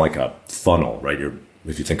 It's kind of like a funnel, right?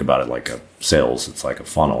 If you think about it like a sales, it's like a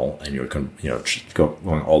funnel, and you're going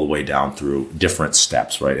all the way down through different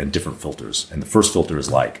steps, right? And different filters. And the first filter is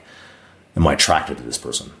like, am I attracted to this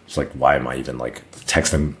person? It's like, why am I even like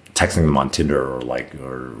texting them on Tinder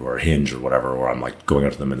or Hinge or whatever, or I'm like going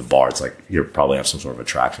up to them in the bar? It's like, you probably have some sort of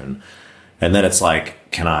attraction. And then it's like,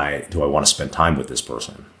 do I want to spend time with this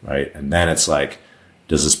person, right? And then it's like,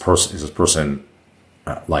 is this person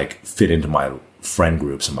fit into my friend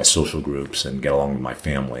groups and my social groups and get along with my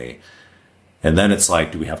family? And then it's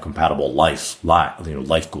like, do we have compatible life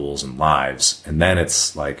goals and lives? And then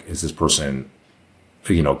it's like, is this person,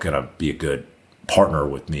 going to be a good partner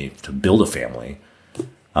with me to build a family?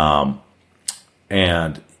 Then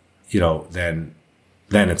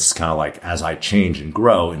it's kind of like, as I change and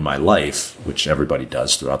grow in my life, which everybody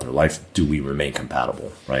does throughout their life, do we remain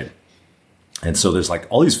compatible, right? And so there's like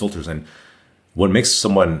all these filters, and what makes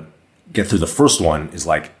someone get through the first one is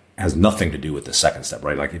like, has nothing to do with the second step,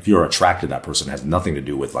 right? Like if you're attracted to that person, it has nothing to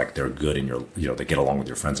do with like they're good in your, they get along with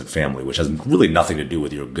your friends and family, which has really nothing to do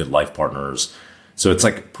with your good life partners. So it's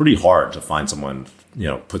like pretty hard to find someone,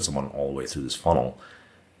 put someone all the way through this funnel.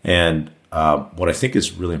 And what I think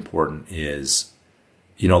is really important is,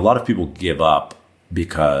 a lot of people give up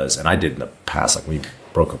because, and I did in the past, like we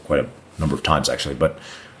broke up quite a number of times actually, but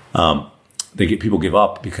people give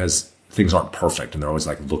up because things aren't perfect, and they're always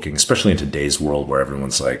like looking, especially in today's world where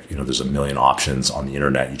everyone's like, there's a million options on the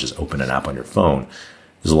internet. You just open an app on your phone.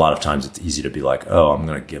 There's a lot of times it's easy to be like, oh, I'm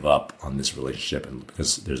going to give up on this relationship, and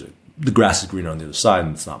because the grass is greener on the other side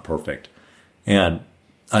and it's not perfect. And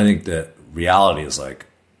I think the reality is like,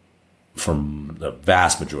 from the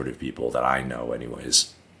vast majority of people that I know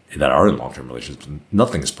anyways, that are in long-term relationships,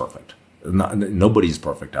 nothing is perfect. Nobody's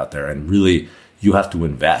perfect out there. And really, you have to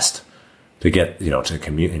invest to get, in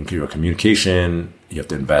your communication. You have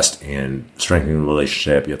to invest in strengthening the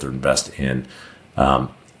relationship. You have to invest in,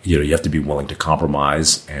 you have to be willing to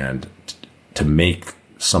compromise and to make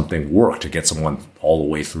something work, to get someone all the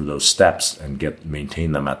way through those steps and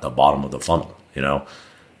maintain them at the bottom of the funnel,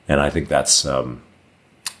 And I think that's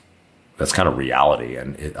kind of reality.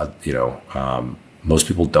 And most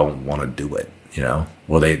people don't want to do it,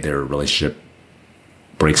 or their relationship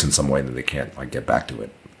breaks in some way that they can't get back to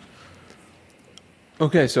it.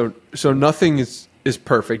 Okay, so nothing is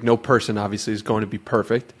perfect. No person obviously is going to be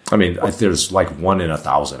perfect. I mean, there's like 1 in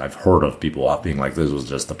 1,000. I've heard of people being like, this was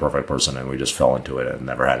just the perfect person and we just fell into it and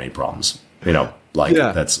never had any problems. People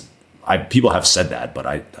have said that, but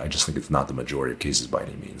I just think it's not the majority of cases by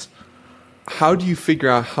any means. How do you figure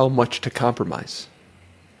out how much to compromise?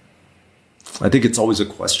 I think it's always a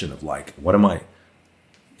question of like, what am I,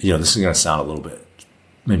 this is going to sound a little bit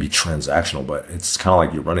maybe transactional, but it's kind of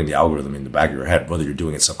like you're running the algorithm in the back of your head, whether you're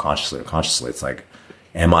doing it subconsciously or consciously. It's like,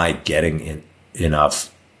 am I getting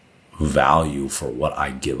enough value for what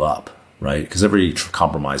I give up, right? Because every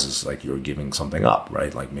compromise is like you're giving something up,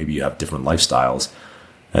 right? Like maybe you have different lifestyles.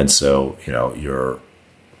 And so, in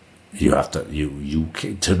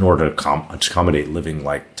order to accommodate living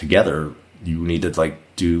like together, you need to like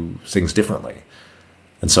do things differently.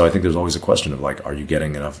 And so I think there's always a question of like, are you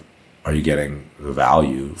getting enough? Are you getting the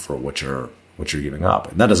value for what you're giving up?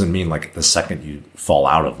 And that doesn't mean like the second you fall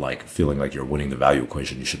out of like feeling like you're winning the value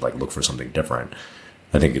equation, you should like look for something different.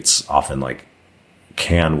 I think it's often like,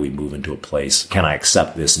 can we move into a place? Can I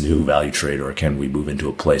accept this new value trade, or can we move into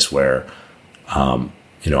a place where,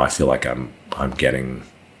 I feel like I'm getting,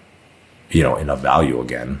 enough value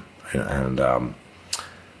again. And I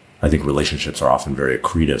think relationships are often very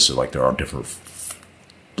accretive. So like there are different,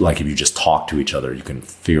 like if you just talk to each other, you can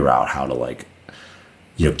figure out how to like,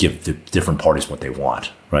 give the different parties what they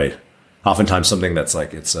want, right? Oftentimes something that's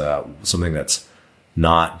like, it's something that's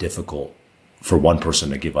not difficult for one person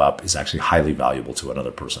to give up is actually highly valuable to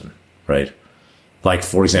another person, right? Like,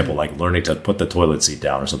 for example, like learning to put the toilet seat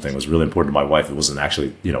down or something was really important to my wife. It wasn't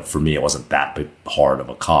actually, for me, it wasn't that hard of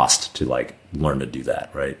a cost to like learn to do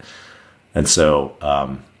that, right? And so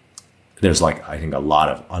there's like, I think, a lot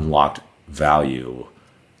of unlocked value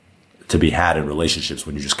to be had in relationships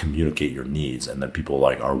when you just communicate your needs, and then people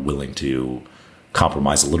like are willing to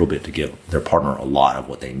compromise a little bit to give their partner a lot of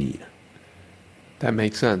what they need. That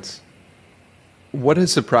makes sense. What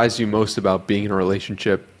has surprised you most about being in a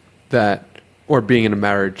relationship or being in a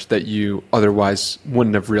marriage that you otherwise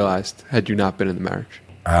wouldn't have realized had you not been in the marriage?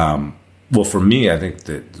 Well, for me, I think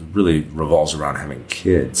that really revolves around having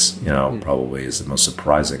kids, probably is the most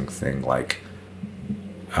surprising thing. Like,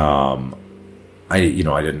 I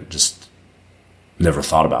didn't just never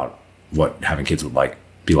thought about what having kids would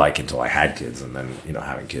be like until I had kids. And then,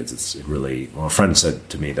 having kids, a friend said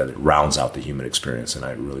to me that it rounds out the human experience. And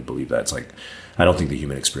I really believe that. It's like, I don't think the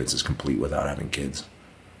human experience is complete without having kids.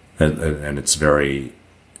 And it's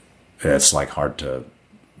like hard to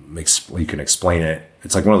you can explain it.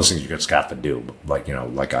 It's like one of those things you just have to do, like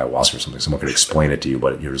ayahuasca or something. Someone could explain it to you,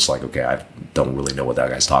 but you're just like, okay, I don't really know what that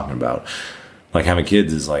guy's talking about. Like having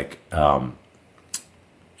kids is like,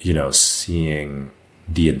 seeing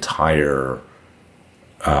the entire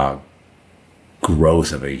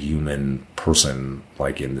growth of a human person,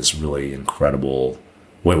 like in this really incredible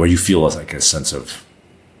way where you feel like a sense of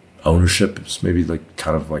ownership. Is maybe like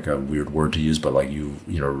kind of like a weird word to use, but like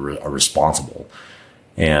are responsible.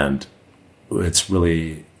 And it's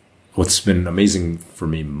really what's been amazing for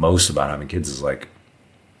me most about having kids is like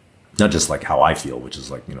not just like how I feel, which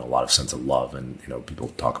is like a lot of sense of love, and people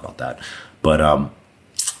talk about that, but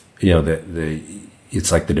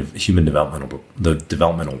it's like the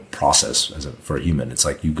developmental process for a human. It's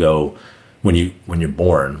like you go when you're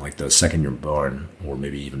born, like the second you're born, or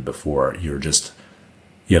maybe even before, you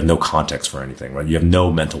have no context for anything, right? You have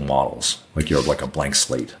no mental models, like you're like a blank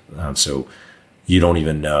slate. So you don't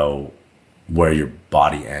even know where your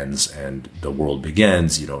body ends and the world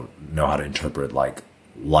begins. You don't know how to interpret like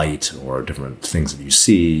light or different things that you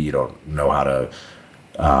see. You don't know how to,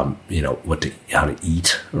 how to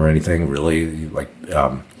eat or anything really.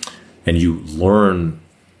 And you learn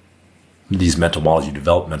these mental models. You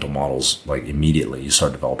develop mental models like immediately. You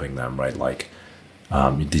start developing them, right? Like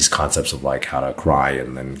these concepts of like how to cry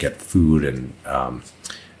and then get food and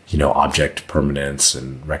object permanence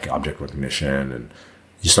and object recognition, and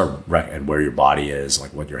you start and where your body is,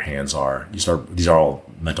 like what your hands are. These are all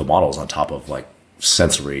mental models on top of like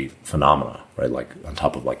sensory phenomena, right? Like on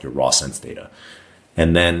top of like your raw sense data.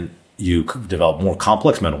 And then you develop more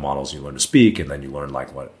complex mental models. You learn to speak, and then you learn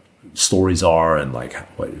like what stories are and like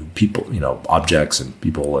what people, objects and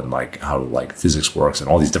people, and like how like physics works, and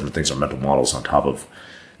all these different things are mental models on top of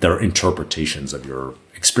their interpretations of your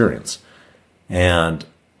experience. And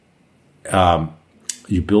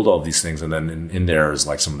you build all these things, and then in there is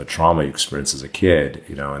like some of the trauma you experience as a kid,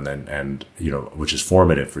 which is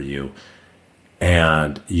formative for you.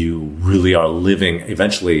 And you really are living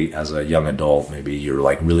eventually as a young adult, maybe you're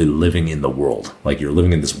like really living in the world. Like you're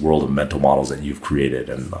living in this world of mental models that you've created.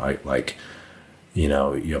 And you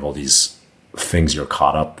have all these things you're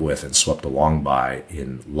caught up with and swept along by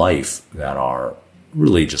in life that are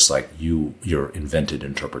really just like your invented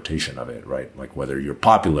interpretation of it, right? Like whether you're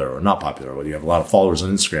popular or not popular, whether you have a lot of followers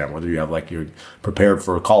on Instagram, whether you have like you're prepared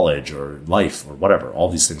for college or life or whatever, all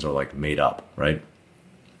these things are like made up, right?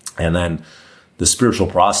 And then the spiritual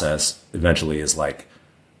process eventually is like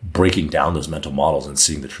breaking down those mental models and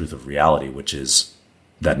seeing the truth of reality, which is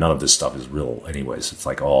that none of this stuff is real anyways. It's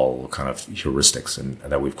like all kind of heuristics and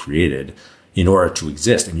that we've created in order to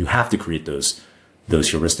exist. And you have to create those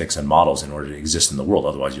heuristics and models in order to exist in the world.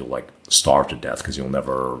 Otherwise you'll like starve to death because you'll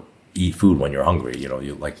never eat food when you're hungry.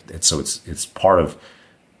 It's part of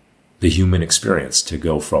the human experience to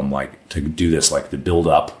go from like, to do this, like the build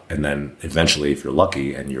up. And then eventually, if you're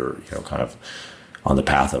lucky and you're, kind of on the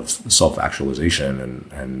path of self-actualization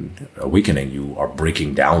and awakening, you are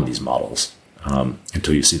breaking down these models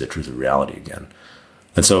until you see the truth of reality again.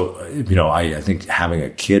 And so, I think having a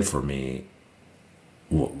kid for me,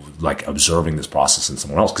 like observing this process in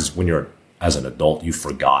someone else, because when you're as an adult, you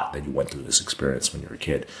forgot that you went through this experience when you were a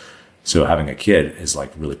kid. So having a kid is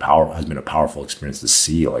like really has been a powerful experience to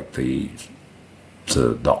see like the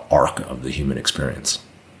arc of the human experience.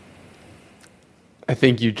 I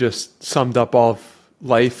think you just summed up all of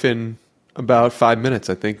life in about 5 minutes.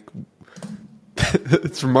 I think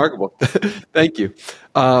it's remarkable. Thank you.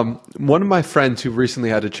 One of my friends who recently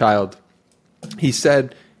had a child, he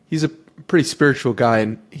said he's a pretty spiritual guy,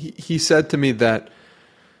 and he said to me that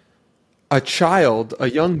a child, a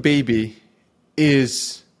young baby,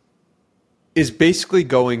 is basically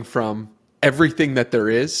going from everything that there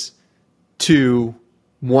is to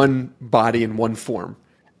one body in one form.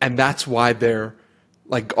 And that's why they're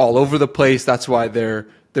like all over the place. That's why they're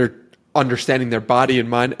understanding their body and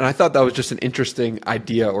mind. And I thought that was just an interesting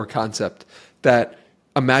idea or concept, that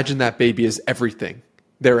imagine that baby is everything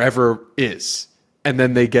there ever is. And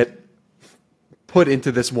then they get put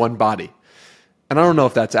into this one body. And I don't know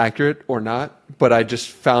if that's accurate or not, but I just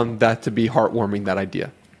found that to be heartwarming, that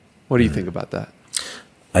idea. What do you think about that?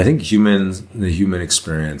 I think the human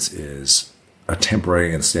experience is a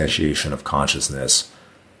temporary instantiation of consciousness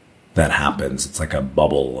that happens. It's like a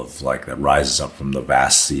bubble of like that rises up from the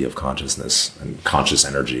vast sea of consciousness and conscious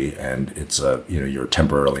energy. And it's you're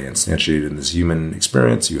temporarily instantiated in this human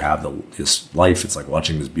experience. You have this life. It's like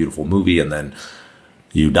watching this beautiful movie, and then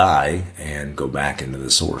you die and go back into the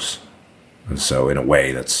source. And so in a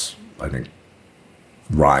way that's, I think,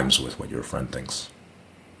 rhymes with what your friend thinks.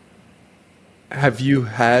 Have you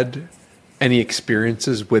had any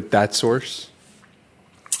experiences with that source?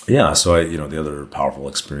 Yeah. So the other powerful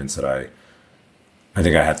experience that I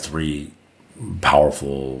think I had three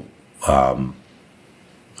powerful,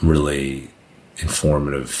 really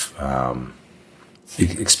informative,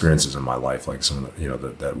 experiences in my life. Like some of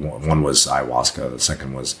that one was ayahuasca. The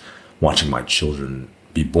second was watching my children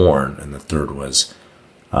be born. And the third was,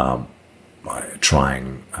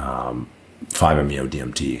 trying, 5-MeO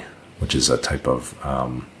DMT, which is a type of,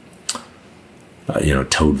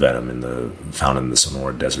 toad venom found in the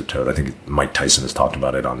Sonora desert toad. I think Mike Tyson has talked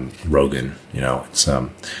about it on Rogan. It's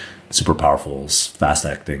super powerful, fast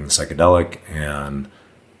acting psychedelic. And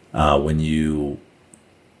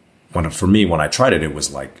for me, when I tried it, it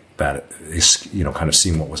was like that, kind of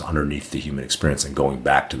seeing what was underneath the human experience and going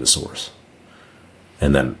back to the source.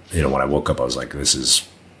 And then, when I woke up, I was like, this is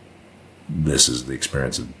the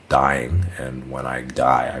experience of dying. And when I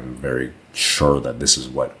die, I'm very sure that this is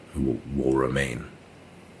what will remain.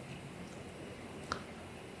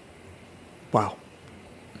 Wow.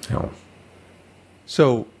 Yeah.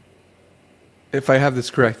 So, if I have this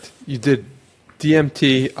correct, you did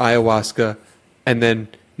DMT, ayahuasca, and then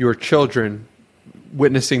your children,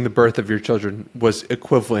 witnessing the birth of your children, was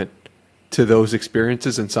equivalent to those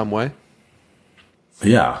experiences in some way?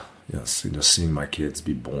 Yeah. Yes. Just seeing my kids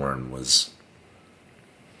be born was,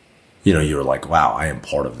 you're like, wow, I am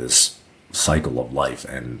part of this cycle of life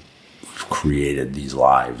and created these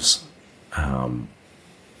lives.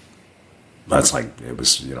 That's like, it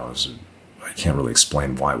was, I can't really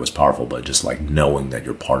explain why it was powerful, but just like knowing that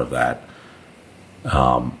you're part of that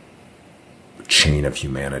chain of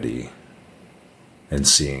humanity and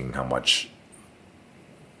seeing how much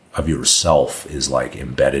of yourself is like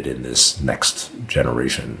embedded in this next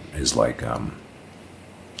generation is like,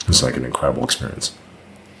 it's like an incredible experience.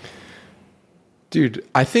 Dude,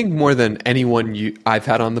 I think more than anyone I've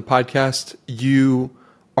had on the podcast, you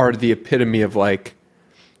are the epitome of like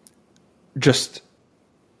just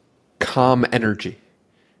calm energy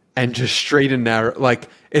and just straight and narrow. Like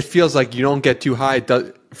it feels like you don't get too high.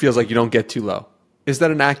 It feels like you don't get too low. Is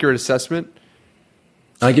that an accurate assessment?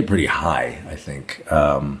 I get pretty high, I think.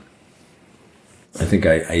 I think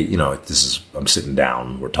I'm sitting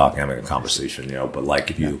down, we're talking, having a conversation, but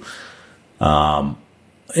like if you,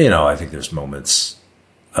 I think there's moments,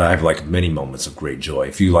 I have like many moments of great joy.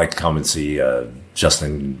 If you like to come and see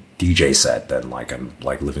Justin DJ set, then like I'm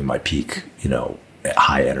like living my peak,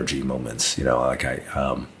 high energy moments,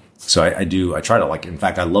 so I try to like, in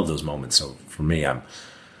fact, I love those moments. So for me, I'm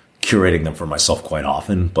curating them for myself quite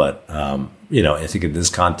often, but, I think in this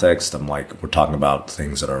context, I'm like, we're talking about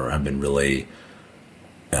things that have been really,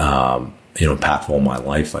 impactful in my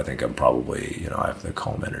life. I think I'm probably, I have the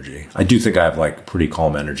calm energy. I do think I have like pretty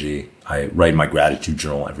calm energy. I write my gratitude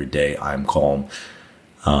journal every day. I'm calm.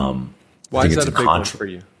 Why is that a big one for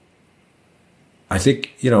you? I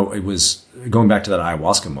think, it was going back to that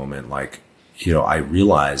ayahuasca moment, like, I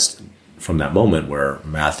realized from that moment where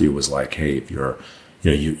Matthew was like, hey, if you're,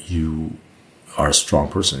 you are a strong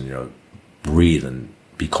person, breathe and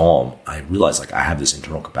be calm. I realized like I have this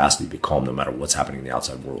internal capacity to be calm no matter what's happening in the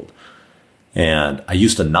outside world. And I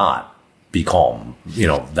used to not be calm,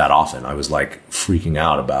 that often. I was like freaking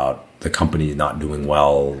out about the company not doing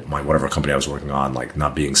well, whatever company I was working on, like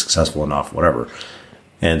not being successful enough, whatever.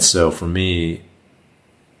 And so for me,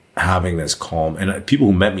 having this calm, and people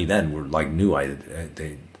who met me then were like,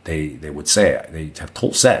 they would say, they have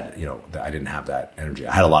said, that I didn't have that energy.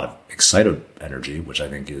 I had a lot of excited energy, which I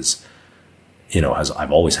think is, as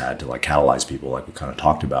I've always had to like catalyze people, like we kind of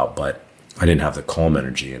talked about, but I didn't have the calm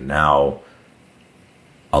energy. And now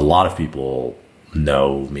a lot of people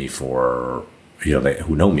know me for,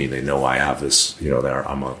 who know me, they know I have this,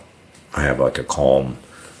 I have like a calm,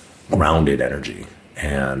 grounded energy.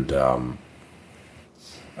 And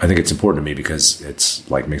I think it's important to me because it's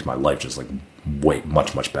like makes my life just like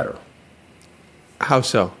much, much better. How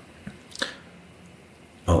so?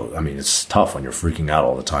 Oh, I mean, it's tough when you're freaking out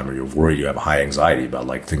all the time, or you're worried, you have high anxiety about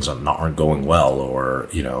like things aren't going well, or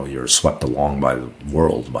you're swept along by the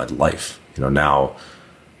world, by life. Now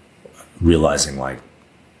realizing like,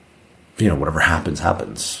 whatever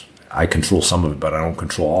happens. I control some of it, but I don't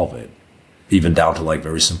control all of it, even down to like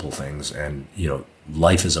very simple things. And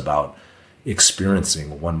life is about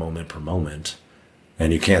experiencing one moment per moment,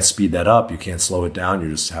 and you can't speed that up, you can't slow it down.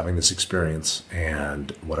 You're just having this experience,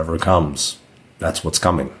 and whatever comes, that's what's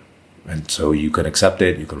coming. And so you can accept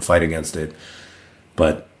it, you can fight against it,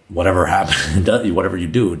 but whatever happens, whatever you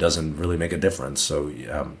do, doesn't really make a difference. So,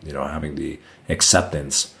 having the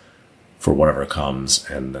acceptance for whatever comes,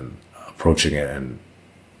 and then approaching it and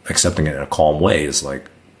accepting it in a calm way is like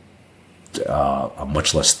a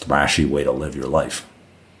much less thrashy way to live your life.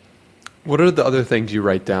 What are the other things you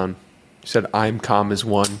write down? You said I'm calm is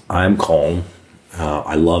one. I'm calm.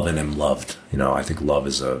 I love and am loved. I think love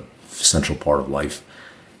is a central part of life,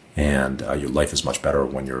 and your life is much better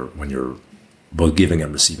when you're both giving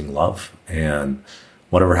and receiving love. And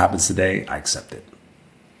whatever happens today, I accept it.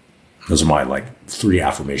 Those are my like 3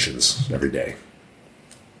 affirmations every day.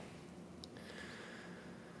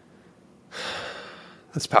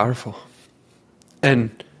 That's powerful.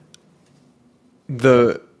 And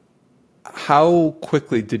how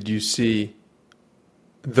quickly did you see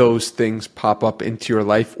those things pop up into your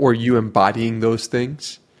life, or you embodying those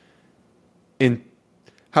things?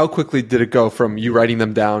 How quickly did it go from you writing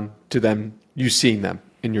them down to them you seeing them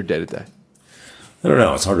in your day to day? I don't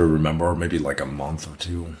know. It's hard to remember. Maybe like a month or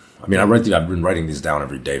 2. I mean, I've been writing these down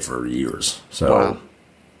every day for years. So,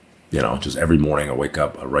 wow. Just every morning I wake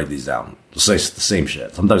up, I write these down. Just say the same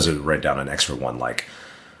shit. Sometimes I write down an extra one, like,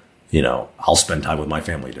 I'll spend time with my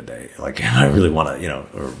family today. Like, I really want to,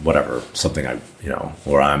 or whatever, something I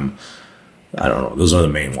don't know. Those are the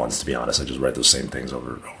main ones, to be honest. I just write those same things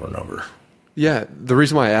over and over. Yeah. The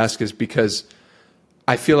reason why I ask is because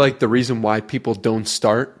I feel like the reason why people don't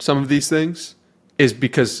start some of these things is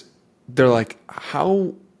because they're like,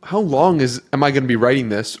 how long am I going to be writing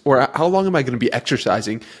this, or how long am I going to be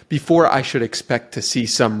exercising before I should expect to see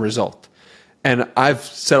some result? And I've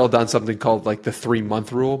settled on something called like the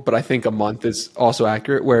 3-month rule, but I think a month is also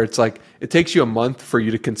accurate, where it's like it takes you a month for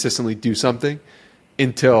you to consistently do something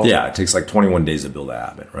until... Yeah, it takes like 21 daes to build a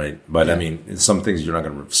habit, right? But yeah. I mean, some things you're not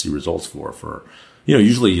going to see results for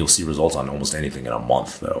usually you'll see results on almost anything in a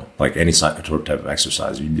month, though. Like any type of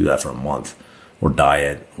exercise, you can do that for a month, or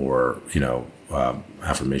diet, or,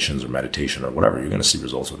 affirmations or meditation or whatever. You're going to see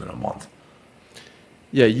results within a month.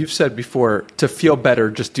 Yeah, you've said before, to feel better,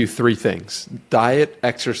 just do 3 things: diet,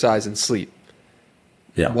 exercise, and sleep.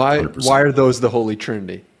 Yeah. Why 100%. Why are those the Holy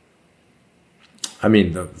Trinity? I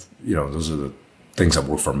mean, those are the things that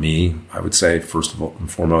work for me, I would say, first of all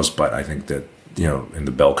and foremost. But I think that, in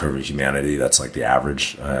the bell curve of humanity, that's like the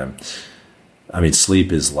average. I mean,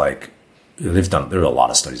 sleep is like, there are a lot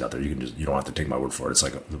of studies out there. You don't have to take my word for it. It's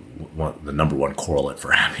like the number one correlate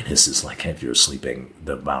for happiness is like if you're sleeping,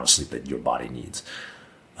 the amount of sleep that your body needs.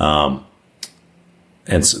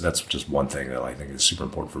 And so that's just one thing that I think is super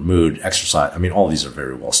important for mood. Exercise, I mean, all these are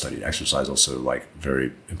very well studied. Exercise also like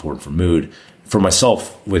very important for mood. For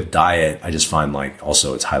myself with diet, I just find like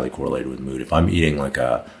also it's highly correlated with mood. If I'm eating like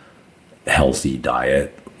a healthy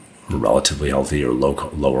diet, relatively healthy or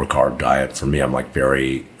lower carb diet, for me, I'm like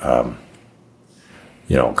very, kind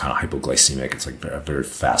of hypoglycemic. It's like a very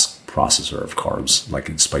fast processor of carbs. Like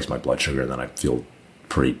it spikes my blood sugar, and then I feel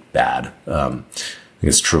pretty bad. I think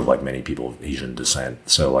it's true of like many people of Asian descent.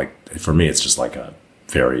 So like for me, it's just like a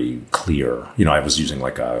very clear, I was using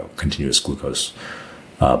like a continuous glucose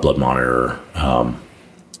blood monitor.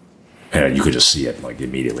 And you could just see it like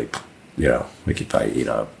immediately, like if I eat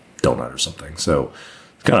a donut or something. So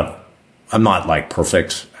I'm not like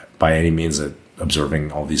perfect by any means at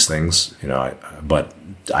observing all these things, but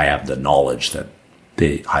I have the knowledge that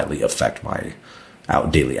they highly affect my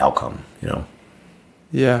daily outcome,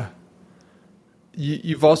 Yeah.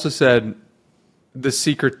 You've also said the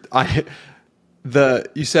secret.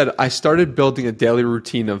 You said I started building a daily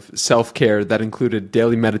routine of self-care that included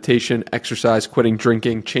daily meditation, exercise, quitting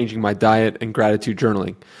drinking, changing my diet, and gratitude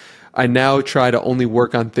journaling. I now try to only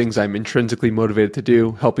work on things I'm intrinsically motivated to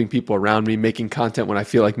do, helping people around me, making content when I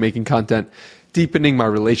feel like making content, deepening my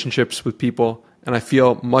relationships with people, and I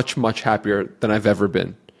feel much, much happier than I've ever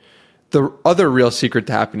been. The other real secret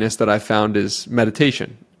to happiness that I found is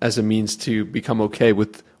meditation. as a means to become okay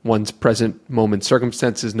with one's present moment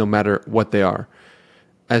circumstances, no matter what they are.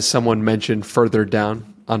 As someone mentioned further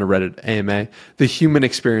down on a Reddit AMA, the human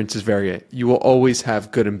experience is varied. You will always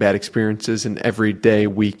have good and bad experiences in every day,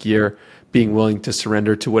 week, year. Being willing to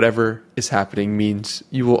surrender to whatever is happening means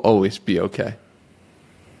you will always be okay.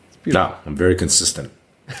 No, I'm very consistent.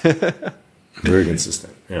 Very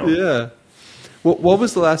consistent. You know. Yeah. What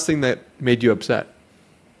was the last thing that made you upset?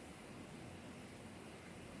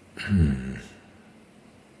 The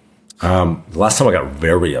last time I got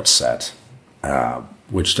very upset,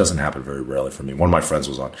 which doesn't happen very rarely for me. One of my friends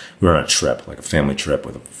we were on a trip, like a family trip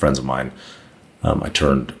with friends of mine. I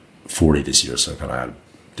turned 40 this year, so I kind of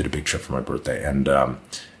did a big trip for my birthday. And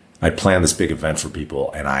I planned this big event for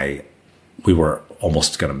people, and we were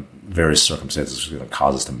almost going to, various circumstances were going to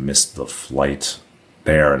cause us to miss the flight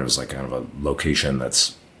there. And it was like kind of a location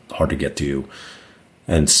that's hard to get to.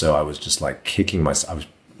 And so I was just like kicking myself. I was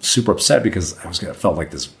super upset because I felt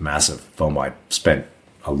like this massive FOMO. I spent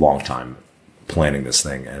a long time planning this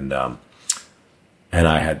thing. And I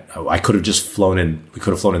could have just flown in. We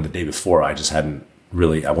could have flown in the day before. I just hadn't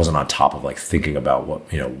really, I wasn't on top of like thinking about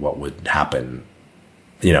what would happen,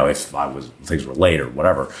 if things were late or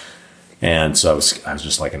whatever. And so I was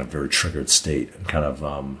just like in a very triggered state and kind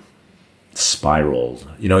of spiraled.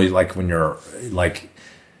 Like when you're like,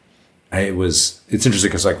 it's interesting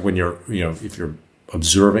because like when you're, if you're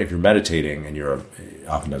observing, if you're meditating and you're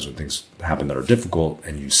oftentimes when things happen that are difficult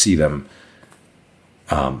and you see them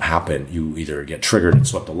happen, you either get triggered and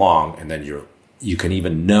swept along, and then you can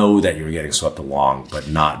even know that you're getting swept along, but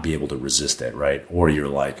not be able to resist it, right? Or you're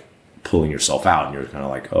like pulling yourself out and you're kind of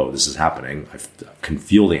like, oh, this is happening. I can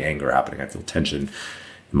feel the anger happening. I feel tension in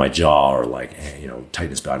my jaw or like,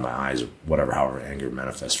 tightness behind my eyes or whatever, however anger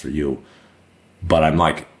manifests for you. But I'm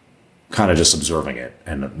like kind of just observing it,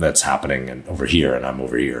 and that's happening and over here, and I'm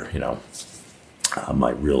over here, my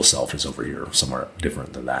real self is over here somewhere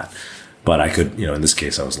different than that. But I could, in this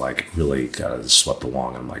case, I was like really kind of swept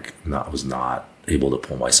along. And I'm like, I was not able to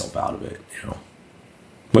pull myself out of it,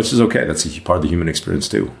 which is okay. That's part of the human experience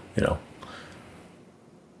too,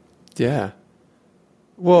 Yeah.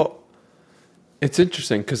 Well, it's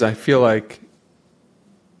interesting because I feel like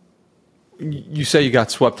you say you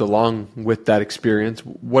got swept along with that experience.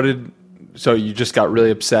 So you just got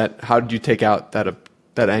really upset. How did you take out that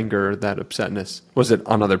anger, that upsetness? Was it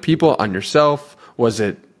on other people, on yourself? Was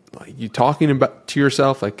it like you talking to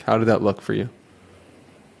yourself? Like, how did that look for you?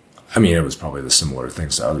 I mean, it was probably the similar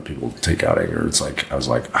things that other people take out anger. It's like, I was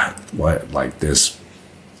like, what, like this,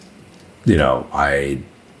 I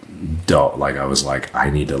don't like, I was like, I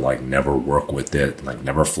need to like never work with it, like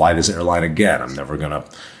never fly this airline again. I'm never going to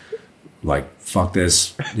like, fuck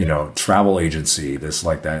this, travel agency, this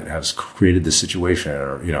like that has created this situation.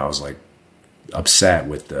 Or, I was like upset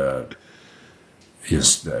with I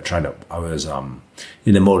was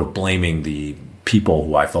in the mode of blaming the people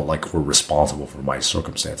who I felt like were responsible for my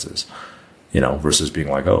circumstances, versus being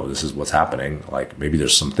like, oh, this is what's happening. Like maybe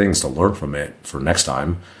there's some things to learn from it for next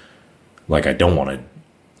time. Like I don't want to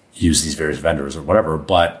use these various vendors or whatever,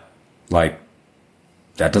 but like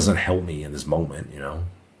that doesn't help me in this moment,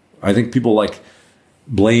 I think people like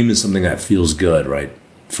blame is something that feels good, right?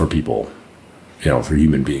 For people, for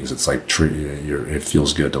human beings, it's like it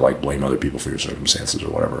feels good to like blame other people for your circumstances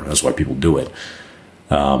or whatever. That's why people do it.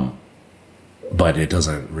 But it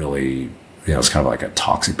doesn't really, it's kind of like a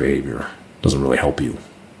toxic behavior. It doesn't really help you.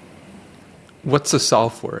 What's the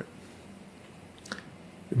solve for it?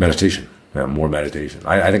 Meditation. Yeah, more meditation.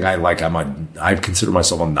 I think I consider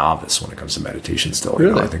myself a novice when it comes to meditation still.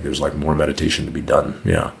 Really? I think there's like more meditation to be done.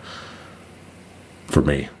 Yeah. For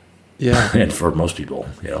me. Yeah. And for most people,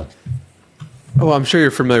 Oh, I'm sure you're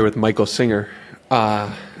familiar with Michael Singer.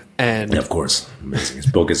 And yeah, of course. Amazing. His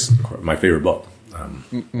book is my favorite book.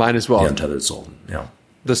 Mine as well. The Untethered Soul. Yeah.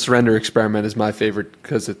 The Surrender Experiment is my favorite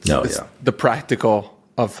because it's the practical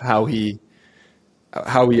of how he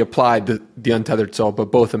applied the Untethered Soul, but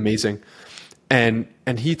both amazing. And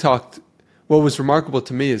he talked, what was remarkable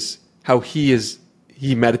to me is how he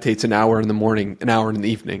meditates an hour in the morning, an hour in the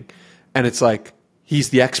evening. And it's like, he's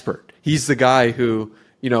the expert. He's the guy who,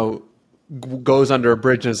 goes under a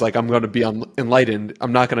bridge and is like, I'm going to be enlightened.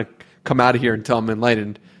 I'm not going to come out of here until I'm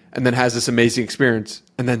enlightened. And then has this amazing experience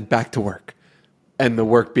and then back to work. And the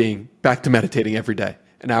work being back to meditating every day,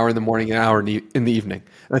 an hour in the morning, an hour in the evening.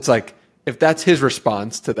 And it's like, if that's his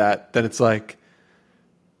response to that, then it's like,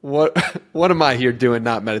 what am I here doing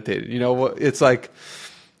not meditating? It's like,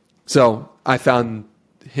 so I found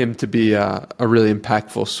him to be a really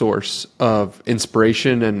impactful source of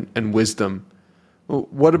inspiration and wisdom.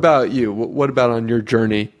 What about you? What about on your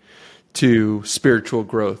journey to spiritual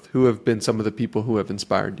growth? Who have been some of the people who have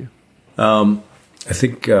inspired you? I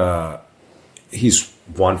think he's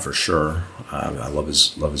one for sure. I love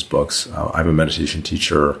his books. I have a meditation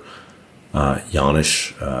teacher,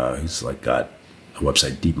 Janish. He's like got a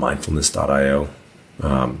website, deepmindfulness.io.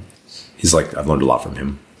 He's like, I've learned a lot from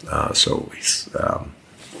him. So he's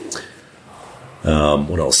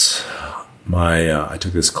what else? I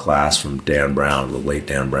took this class from Dan Brown, the late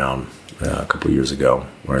Dan Brown, a couple of years ago,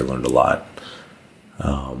 where I learned a lot.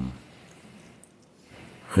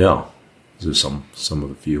 Yeah, those are some of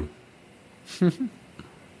the few.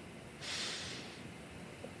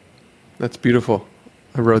 That's beautiful.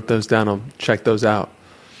 I wrote those down. I'll check those out.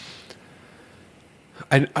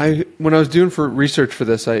 I when I was doing research for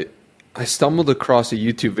this, I stumbled across a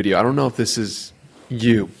YouTube video. I don't know if this is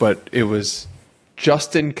you, but it was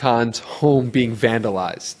Justin Kan's home being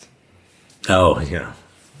vandalized. Oh, yeah.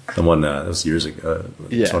 The one, that was years ago.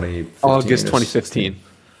 Yeah. August 2015.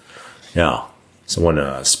 Yeah.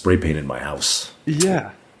 Someone spray painted my house.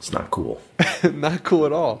 Yeah. It's not cool. Not cool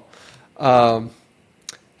at all.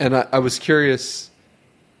 And I was curious,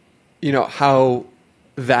 how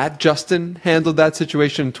that Justin handled that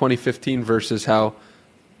situation in 2015 versus how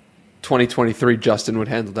 2023 Justin would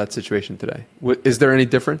handle that situation today. Is there any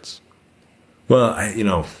difference? Well, I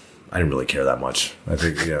didn't really care that much. I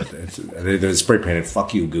think, they spray painted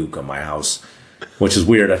 "fuck you, Gook" on my house, which is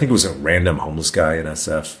weird. I think it was a random homeless guy in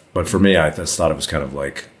SF. But for me, I just thought it was kind of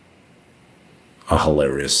like a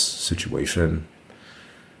hilarious situation.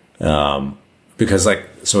 Because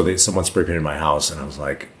someone spray painted my house, and I was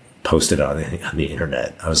like, posted it on the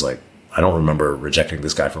internet. I was like, I don't remember rejecting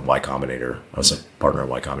this guy from Y Combinator. I was a partner at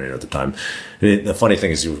Y Combinator at the time. The funny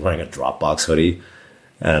thing is, he was wearing a Dropbox hoodie,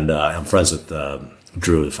 and I'm friends with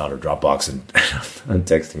Drew, the founder of Dropbox, and I'm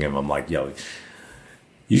texting him. I'm like, yo,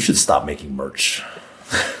 you should stop making merch.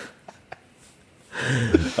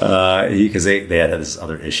 Because they had this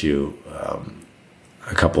other issue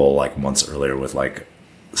a couple months earlier with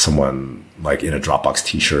someone in a Dropbox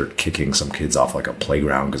t-shirt kicking some kids off a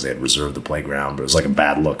playground because they had reserved the playground, but it was a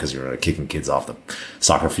bad look because you're kicking kids off the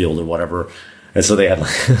soccer field or whatever. And so they had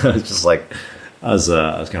I was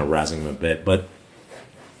kind of razzing them a bit, but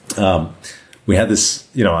we had this,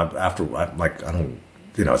 after I don't,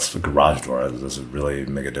 it's a garage door. It doesn't really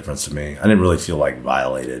make a difference to me. I didn't really feel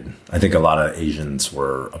violated. I think a lot of Asians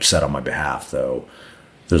were upset on my behalf, though.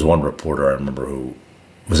 There's one reporter I remember who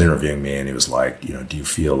was interviewing me, and he was like, do you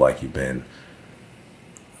feel like you've been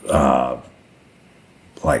othered,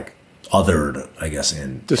 I guess,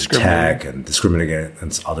 in tech and discriminated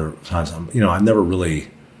against other times? I've never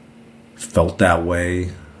really felt that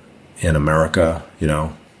way in America,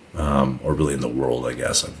 or really in the world, I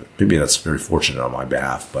guess. Maybe that's very fortunate on my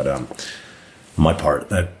behalf, but on my part,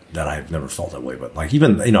 that I've never felt that way. But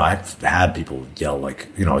even, I've had people yell, I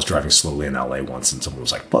was driving slowly in LA once, and someone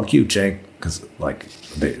was like, "Fuck you, Jake," because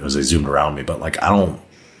they zoomed around me. But I don't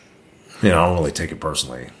really take it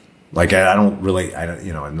personally.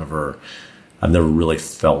 I've never really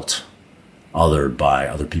felt othered by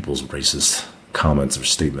other people's racist comments or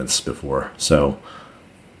statements before. So,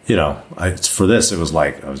 for this, it was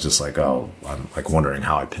I was just oh, I'm wondering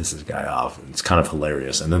how I pissed this guy off. And it's kind of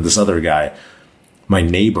hilarious. And then this other guy, my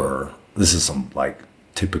neighbor, this is some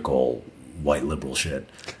typical white liberal shit.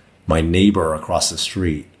 My neighbor across the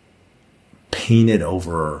street painted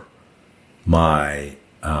over my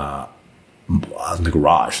the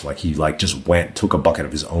garage. He just took a bucket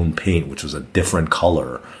of his own paint, which was a different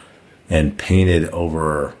color, and painted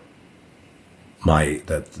over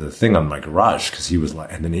the thing on my garage, because he was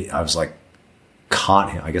and then I was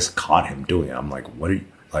caught him doing it. I'm like, what are you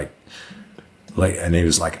and he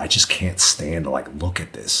was like, I just can't stand to look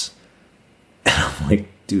at this. And I'm like,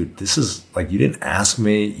 dude, this is you didn't ask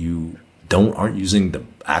me. You aren't using the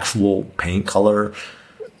actual paint color.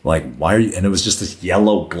 Why are you? And it was just this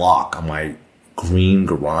yellow block on my green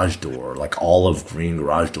garage door, olive green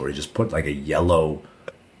garage door. He just put a yellow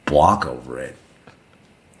block over it.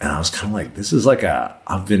 And I was kind of this is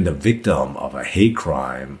I've been the victim of a hate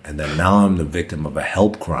crime, and then now I'm the victim of a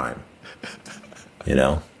help crime.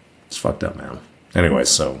 It's fucked up, man. Anyway,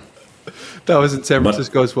 so. That was in San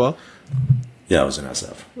Francisco as well? Yeah, I was in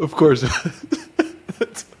SF. Of course.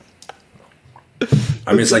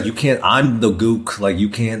 I mean, it's you can't, I'm the gook, you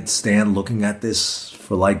can't stand looking at this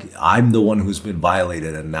for I'm the one who's been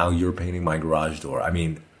violated, and now you're painting my garage door. I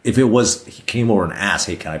mean, if it was, he came over and asked,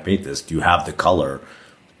 hey, can I paint this? Do you have the color?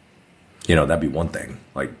 That'd be one thing.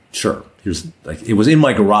 Sure. Here's it was in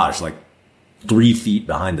my garage, 3 feet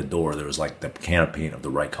behind the door. There was the can of paint of the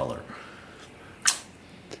right color.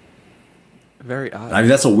 Very odd. I mean,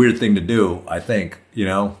 that's a weird thing to do, I think,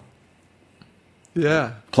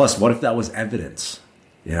 Yeah. Plus, what if that was evidence?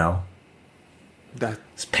 You know, That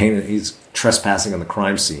he's trespassing on the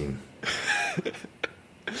crime scene.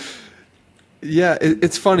 Yeah,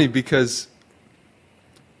 it's funny because,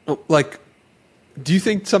 like, do you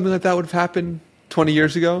think something like that would have happened 20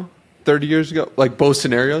 years ago, 30 years ago? Like both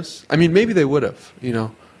scenarios? I mean, maybe they would have, you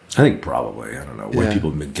know? I think probably. I don't know. White Yeah.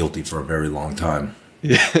 people have been guilty for a very long time.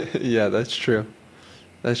 Yeah, that's true.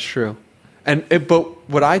 That's true. But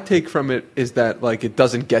what I take from it is that, like, it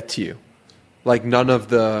doesn't get to you. Like, none of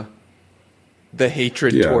the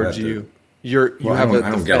hatred Yeah, towards that you. Well,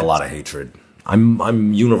 I don't get a lot of hatred.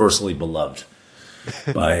 I'm universally beloved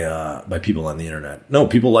by people on the internet. No,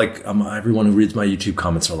 people like everyone who reads my YouTube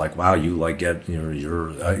comments are like, "Wow, you like get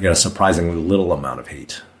I get a surprisingly little amount of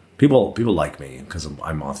hate." People like me because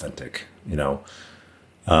I'm authentic, you know.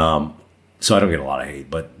 So I don't get a lot of hate.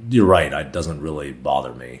 But you're right; it doesn't really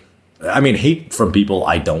bother me. I mean, hate from people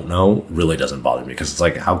I don't know really doesn't bother me because it's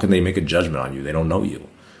like, how can they make a judgment on you? They don't know you,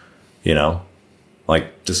 you know.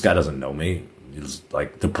 Like, this guy doesn't know me. It was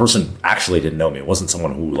like the person actually didn't know me. It wasn't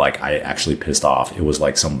someone who like I actually pissed off. It was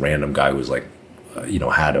like some random guy who was like,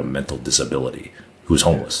 had a mental disability, who was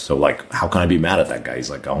homeless. So like, how can I be mad at that guy? He's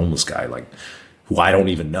like a homeless guy, like who I don't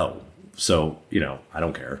even know. So, I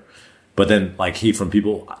don't care. But then like hate from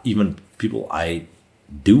people, even people I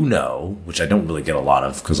do know, which I don't really get a lot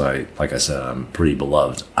of because like I said, I'm pretty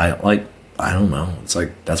beloved. I don't know. It's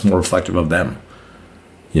like, that's more reflective of them,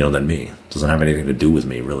 than me. It doesn't have anything to do with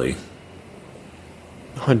me, really.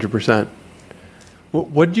 100%.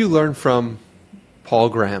 What did you learn from Paul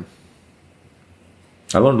Graham?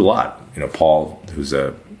 I learned a lot. Paul, who's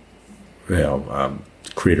a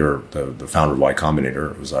creator, the founder of Y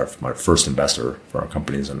Combinator, was my first investor for our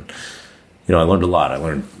companies, and I learned a lot.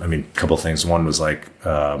 A couple of things. One was like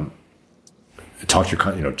talk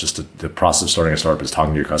to your, just the process of starting a startup is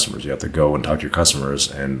talking to your customers. You have to go and talk to your customers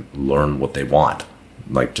and learn what they want.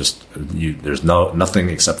 Like there's nothing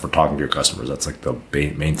except for talking to your customers. That's like the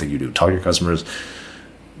main thing you do. Talk to your customers,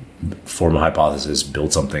 form a hypothesis,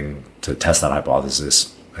 build something to test that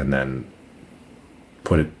hypothesis, and then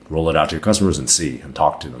roll it out to your customers and see and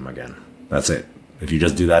talk to them again. That's it. If you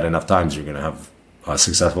just do that enough times, you're going to have a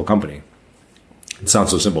successful company. It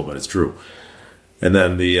sounds so simple, but it's true. And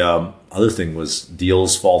then the other thing was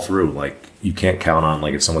deals fall through. Like, you can't count on,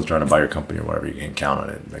 like, if someone's trying to buy your company or whatever, you can't count on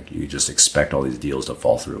it. Like, you just expect all these deals to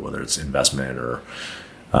fall through, whether it's investment or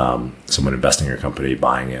someone investing in your company,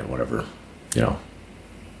 buying it, whatever, Yeah.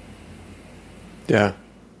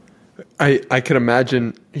 I can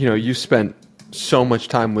imagine, you spent so much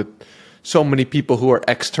time with so many people who are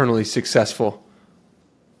externally successful.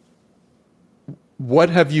 What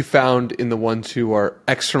have you found in the ones who are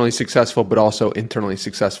externally successful but also internally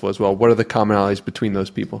successful as well? What are the commonalities between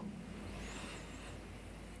those people?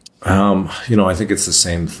 I think it's the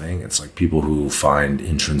same thing. It's like people who find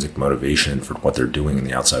intrinsic motivation for what they're doing in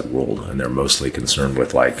the outside world, and they're mostly concerned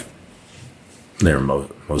with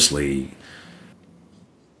mostly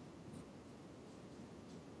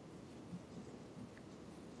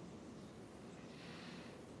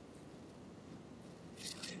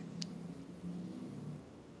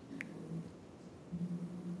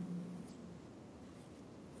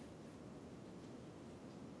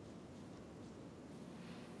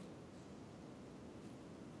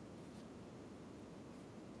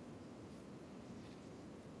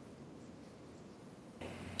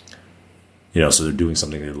so they're doing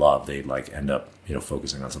something they love. They like end up,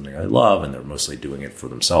 focusing on something they love, and they're mostly doing it for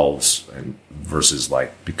themselves, and versus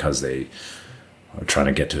like because they are trying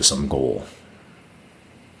to get to some goal.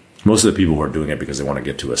 Most of the people who are doing it because they want to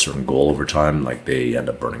get to a certain goal over time, like they end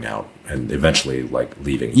up burning out and eventually like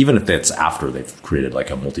leaving, even if it's after they've created like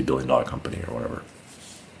a multi-billion-dollar company or whatever.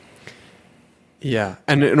 Yeah.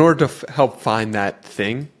 And in order to help find that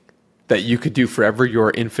thing that you could do forever,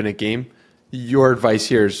 your infinite game, your advice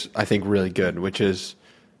here is, I think, really good, which is,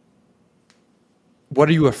 what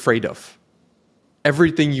are you afraid of?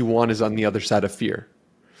 Everything you want is on the other side of fear.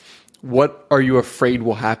 What are you afraid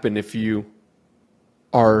will happen if you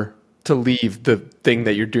are to leave the thing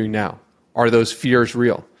that you're doing now? Are those fears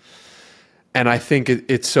real? And I think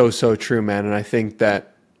it's so true, man. And I think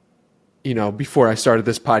that, before I started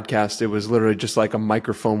this podcast, it was literally just like a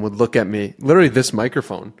microphone would look at me. Literally, this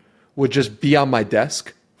microphone would just be on my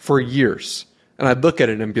desk for years. And I'd look at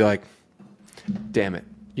it and be like, damn it,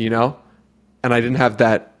 And I didn't have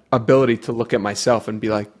that ability to look at myself and be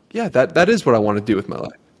like, yeah, that is what I want to do with my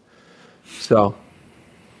life. So.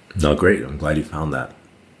 No, great. I'm glad you found that.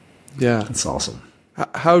 Yeah. That's awesome.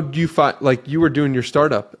 How do you find, like, you were doing your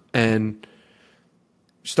startup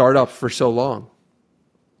for so long,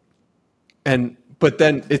 But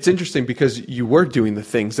then it's interesting because you were doing the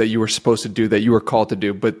things that you were supposed to do, that you were called to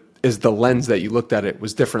do, but is the lens that you looked at it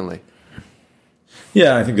was differently.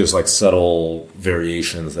 Yeah, I think there's like subtle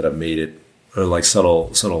variations that have made it, or like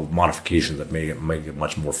subtle modifications that make it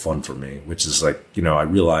much more fun for me, which is like, I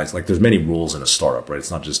realize like there's many rules in a startup, right?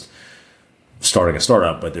 It's not just starting a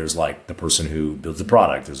startup, but there's like the person who builds the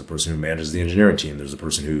product, there's a person who manages the engineering team, there's a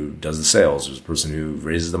person who does the sales, there's a person who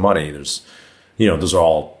raises the money, there's, those are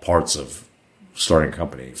all parts of starting a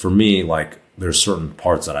company. For me, like there's certain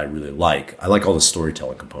parts that I really like. I like all the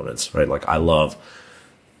storytelling components, right? Like I love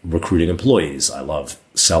recruiting employees. I love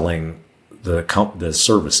selling the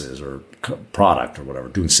services or product or whatever,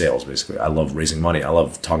 doing sales basically. I love raising money. I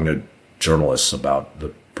love talking to journalists about the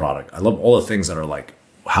product. I love all the things that are like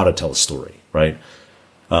how to tell a story, right?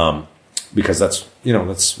 Because that's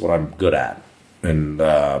what I'm good at. And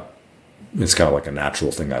it's kind of like a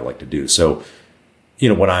natural thing I like to do. So,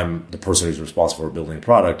 when I'm the person who's responsible for building a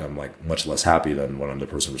product, I'm like much less happy than when I'm the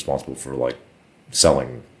person responsible for like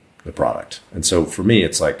selling the product. And so for me,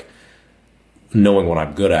 it's like knowing what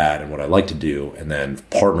I'm good at and what I like to do, and then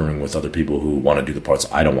partnering with other people who want to do the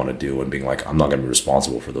parts I don't want to do, and being like, I'm not going to be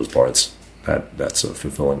responsible for those parts. That's a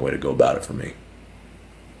fulfilling way to go about it for me.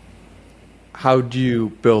 How do you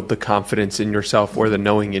build the confidence in yourself or the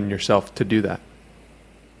knowing in yourself to do that?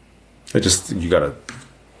 You got to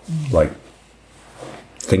like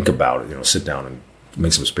think about it, sit down and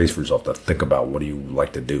make some space for yourself to think about what do you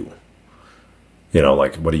like to do.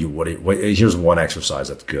 Like here's one exercise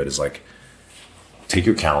that's good is like take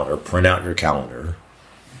your calendar, print out your calendar,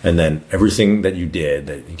 and then everything that you did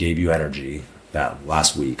that gave you energy that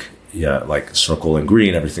last week, like circle in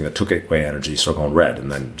green, everything that took away energy, circle in red,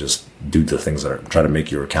 and then just do the things that try to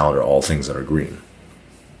make your calendar all things that are green,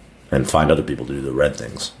 and find other people to do the red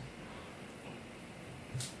things.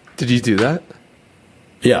 Did you do that?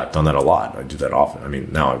 Yeah, I've done that a lot. I do that often. I mean,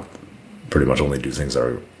 now I pretty much only do things that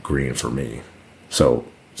are green for me. So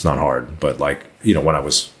it's not hard. But like,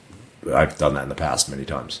 I've done that in the past many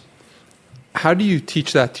times. How do you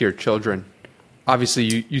teach that to your children?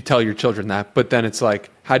 Obviously, you tell your children that, but then it's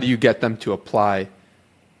like, how do you get them to apply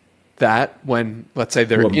that when, let's say,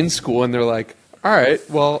 they're in school and they're like, all right,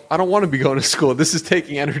 well, I don't want to be going to school. This is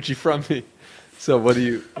taking energy from me. So what do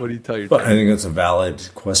you tell your children? I think that's a valid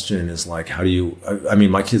question. Is like, how do you? I mean,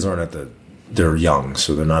 my kids aren't they're young,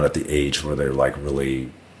 so they're not at the age where they're like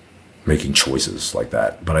really making choices like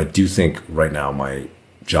that. But I do think right now my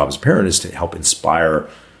job as a parent is to help inspire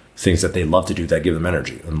things that they love to do that give them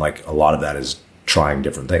energy, and like a lot of that is trying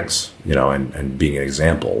different things, and being an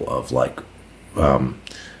example of like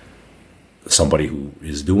somebody who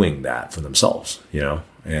is doing that for themselves,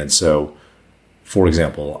 And so, for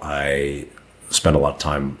example, I spend a lot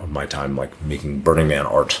of my time like making Burning Man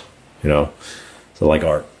art, So I like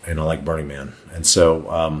art and I like Burning Man. And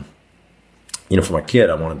so, for my kid,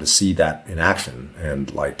 I wanted to see that in action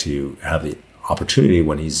and like to have the opportunity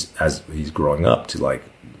when he's growing up to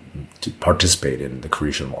participate in the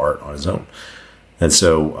creation of art on his own. And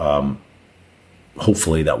so,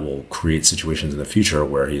 hopefully that will create situations in the future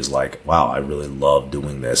where he's like, wow, I really love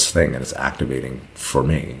doing this thing and it's activating for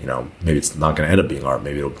me. Maybe it's not going to end up being art.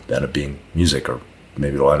 Maybe it'll end up being music, or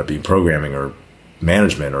maybe it'll end up being programming or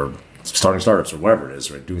management or starting startups or whatever it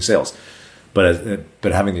is, right? Doing sales. But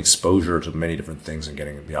having the exposure to many different things and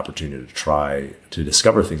getting the opportunity to try to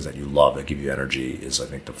discover things that you love that give you energy is, I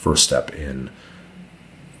think, the first step in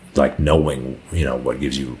like knowing, what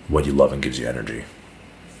you love and gives you energy.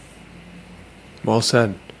 Well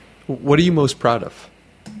said. What are you most proud of?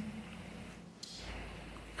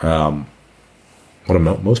 What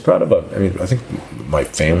I'm most proud of? I mean, I think my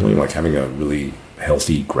family, like having a really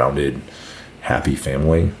healthy, grounded, happy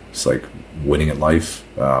family. It's like winning at life.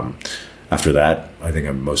 After that, I think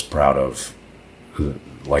I'm most proud of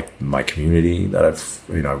like my community that I've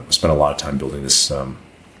spent a lot of time building this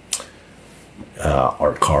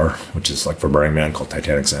art car, which is like for Burning Man, called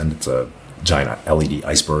Titanic's End. It's a giant LED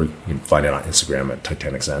iceberg. You can find it on Instagram at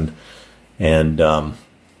Titanic's End. And, I'm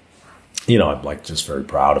like just very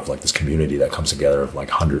proud of like this community that comes together of like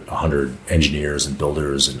 100 engineers and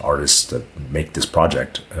builders and artists that make this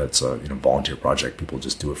project. It's a volunteer project. People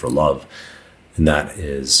just do it for love. And that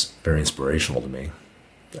is very inspirational to me.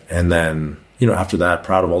 And then, after that,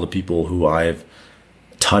 proud of all the people who I've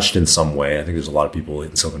touched in some way. I think there's a lot of people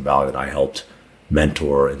in Silicon Valley that I helped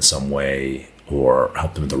mentor in some way, or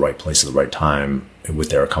help them at the right place at the right time with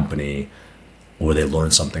their company, or they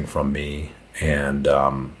learned something from me, and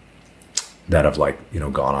that have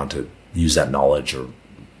gone on to use that knowledge or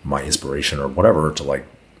my inspiration or whatever to like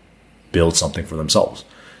build something for themselves.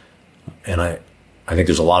 And I think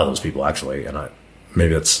there's a lot of those people actually, and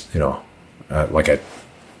maybe that's it's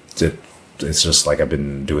just like I've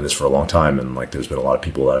been doing this for a long time, and like there's been a lot of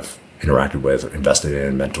people that I've interacted with, invested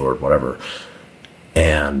in, mentored, whatever.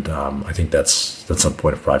 And I think that's a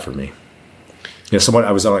point of pride for me. Yeah,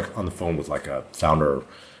 I was on the phone with like a founder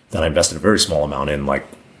that I invested a very small amount in, like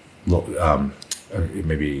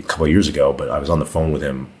maybe a couple of years ago. But I was on the phone with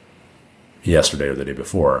him yesterday or the day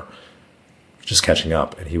before, just catching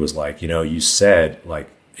up, and he was like, you said like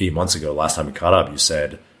 8 months ago, last time we caught up, you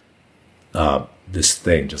said this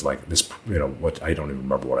thing, just like this, what I don't even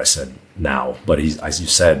remember what I said now, but as you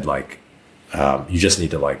said, like you just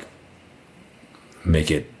need to like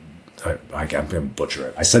make it. I'm going to butcher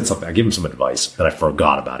it. I said something. I gave him some advice that I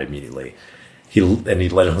forgot about immediately. He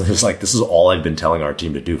was like, "This is all I've been telling our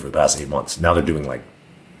team to do for the past 8 months." Now they're doing like,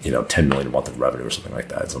 10 million a month of revenue or something like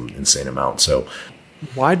that. It's an insane amount. So,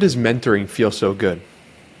 why does mentoring feel so good?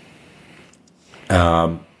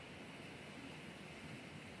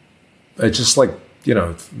 It's just like,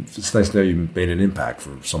 it's nice to know you made an impact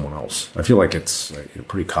for someone else. I feel like it's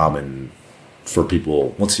pretty common for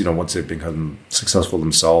people once they become successful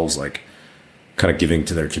themselves, like kind of giving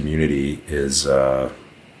to their community is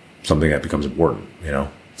something that becomes important.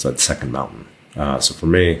 It's that second mountain. So for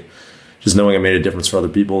me, just knowing I made a difference for other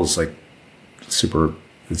people is like super.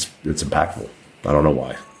 It's impactful. I don't know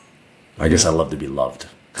why. I guess I love to be loved.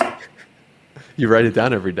 You write it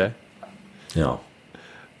down every day.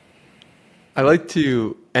 I like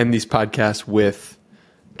to end these podcasts with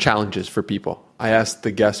challenges for people. I ask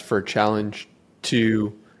the guest for a challenge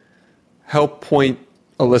to help point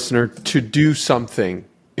a listener to do something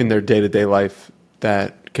in their day-to-day life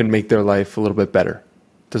that can make their life a little bit better.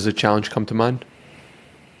 Does a challenge come to mind?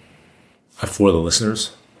 For the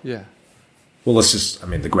listeners? Yeah. Well,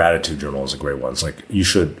 the gratitude journal is a great one. It's like you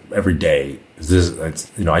should every day. I use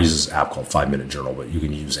this app called 5 Minute Journal, but you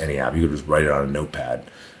can use any app. You could just write it on a notepad.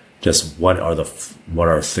 Just what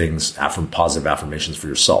are things, positive affirmations for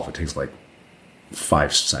yourself? It takes like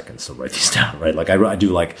 5 seconds to write these down, right? Like I do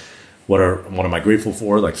like, what am I grateful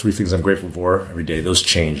for? Like 3 things I'm grateful for every day. Those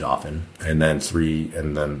change often. And then three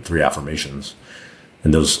affirmations.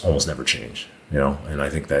 And those almost never change, And I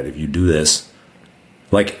think that if you do this,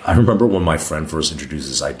 like I remember when my friend first introduced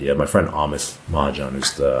this idea, my friend Amit Mahajan,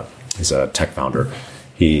 he's a tech founder.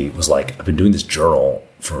 He was like, I've been doing this journal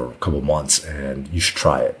for a couple of months and you should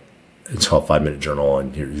try it. It's called 5 Minute Journal,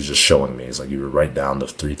 and he's just showing me. It's like you write down the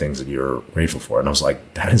 3 things that you're grateful for, and I was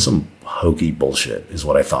like, "That is some hokey bullshit," is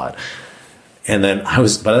what I thought. And then I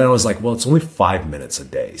was like, "Well, it's only 5 minutes a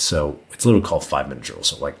day, so it's literally called 5 Minute Journal.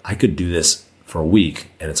 So like, I could do this for a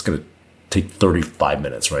week, and it's going to take 35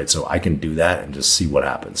 minutes, right? So I can do that and just see what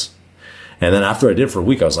happens." And then after I did it for a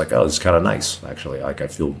week, I was like, "Oh, this is kind of nice, actually. Like, I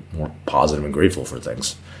feel more positive and grateful for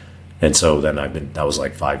things." And so then that was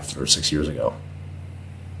like 5 or 6 years ago.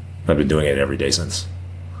 I've been doing it every day since.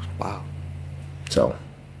 Wow. So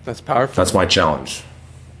that's powerful. That's my challenge.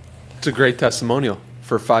 It's a great testimonial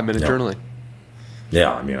for 5 minute journaling.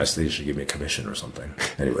 Yeah, I mean, I think they should give me a commission or something.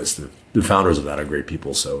 Anyways, the founders of that are great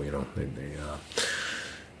people, so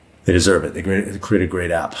they deserve it. They create a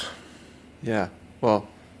great app. Yeah. Well,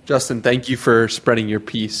 Justin, thank you for spreading your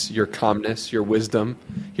peace, your calmness, your wisdom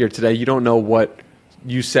here today. You don't know what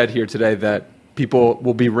you said here today that people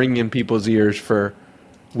will be ringing in people's ears for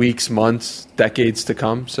weeks, months, decades to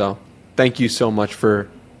come. So thank you so much for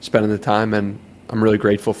spending the time, and I'm really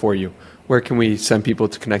grateful for you. Where can we send people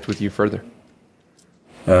to connect with you further?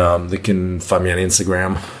 They can find me on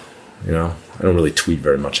Instagram. I don't really tweet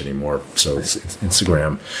very much anymore, so it's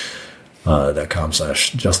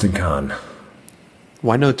Instagram.com/Justin Kan.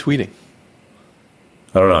 Why no tweeting?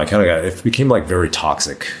 I don't know. I kind of it became like very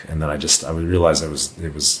toxic, and then I realized it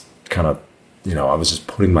was kind of, I was just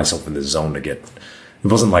putting myself in this zone to get. It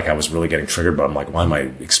wasn't like I was really getting triggered, but I'm like, why am I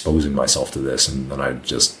exposing myself to this? And then I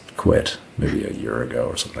just quit maybe a year ago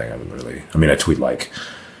or something. I tweet like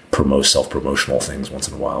self-promotional things once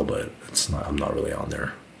in a while, but I'm not really on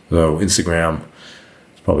there. So Instagram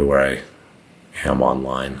is probably where I am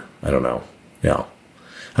online. I don't know. Yeah.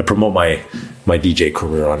 I promote my DJ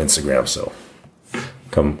career on Instagram. So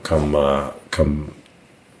come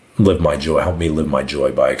live my joy. Help me live my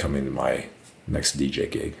joy by coming to my next DJ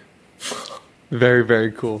gig. Very,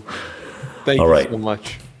 very cool. Thank you so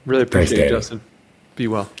much. Really appreciate it, Justin. Be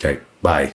well. Okay. Bye.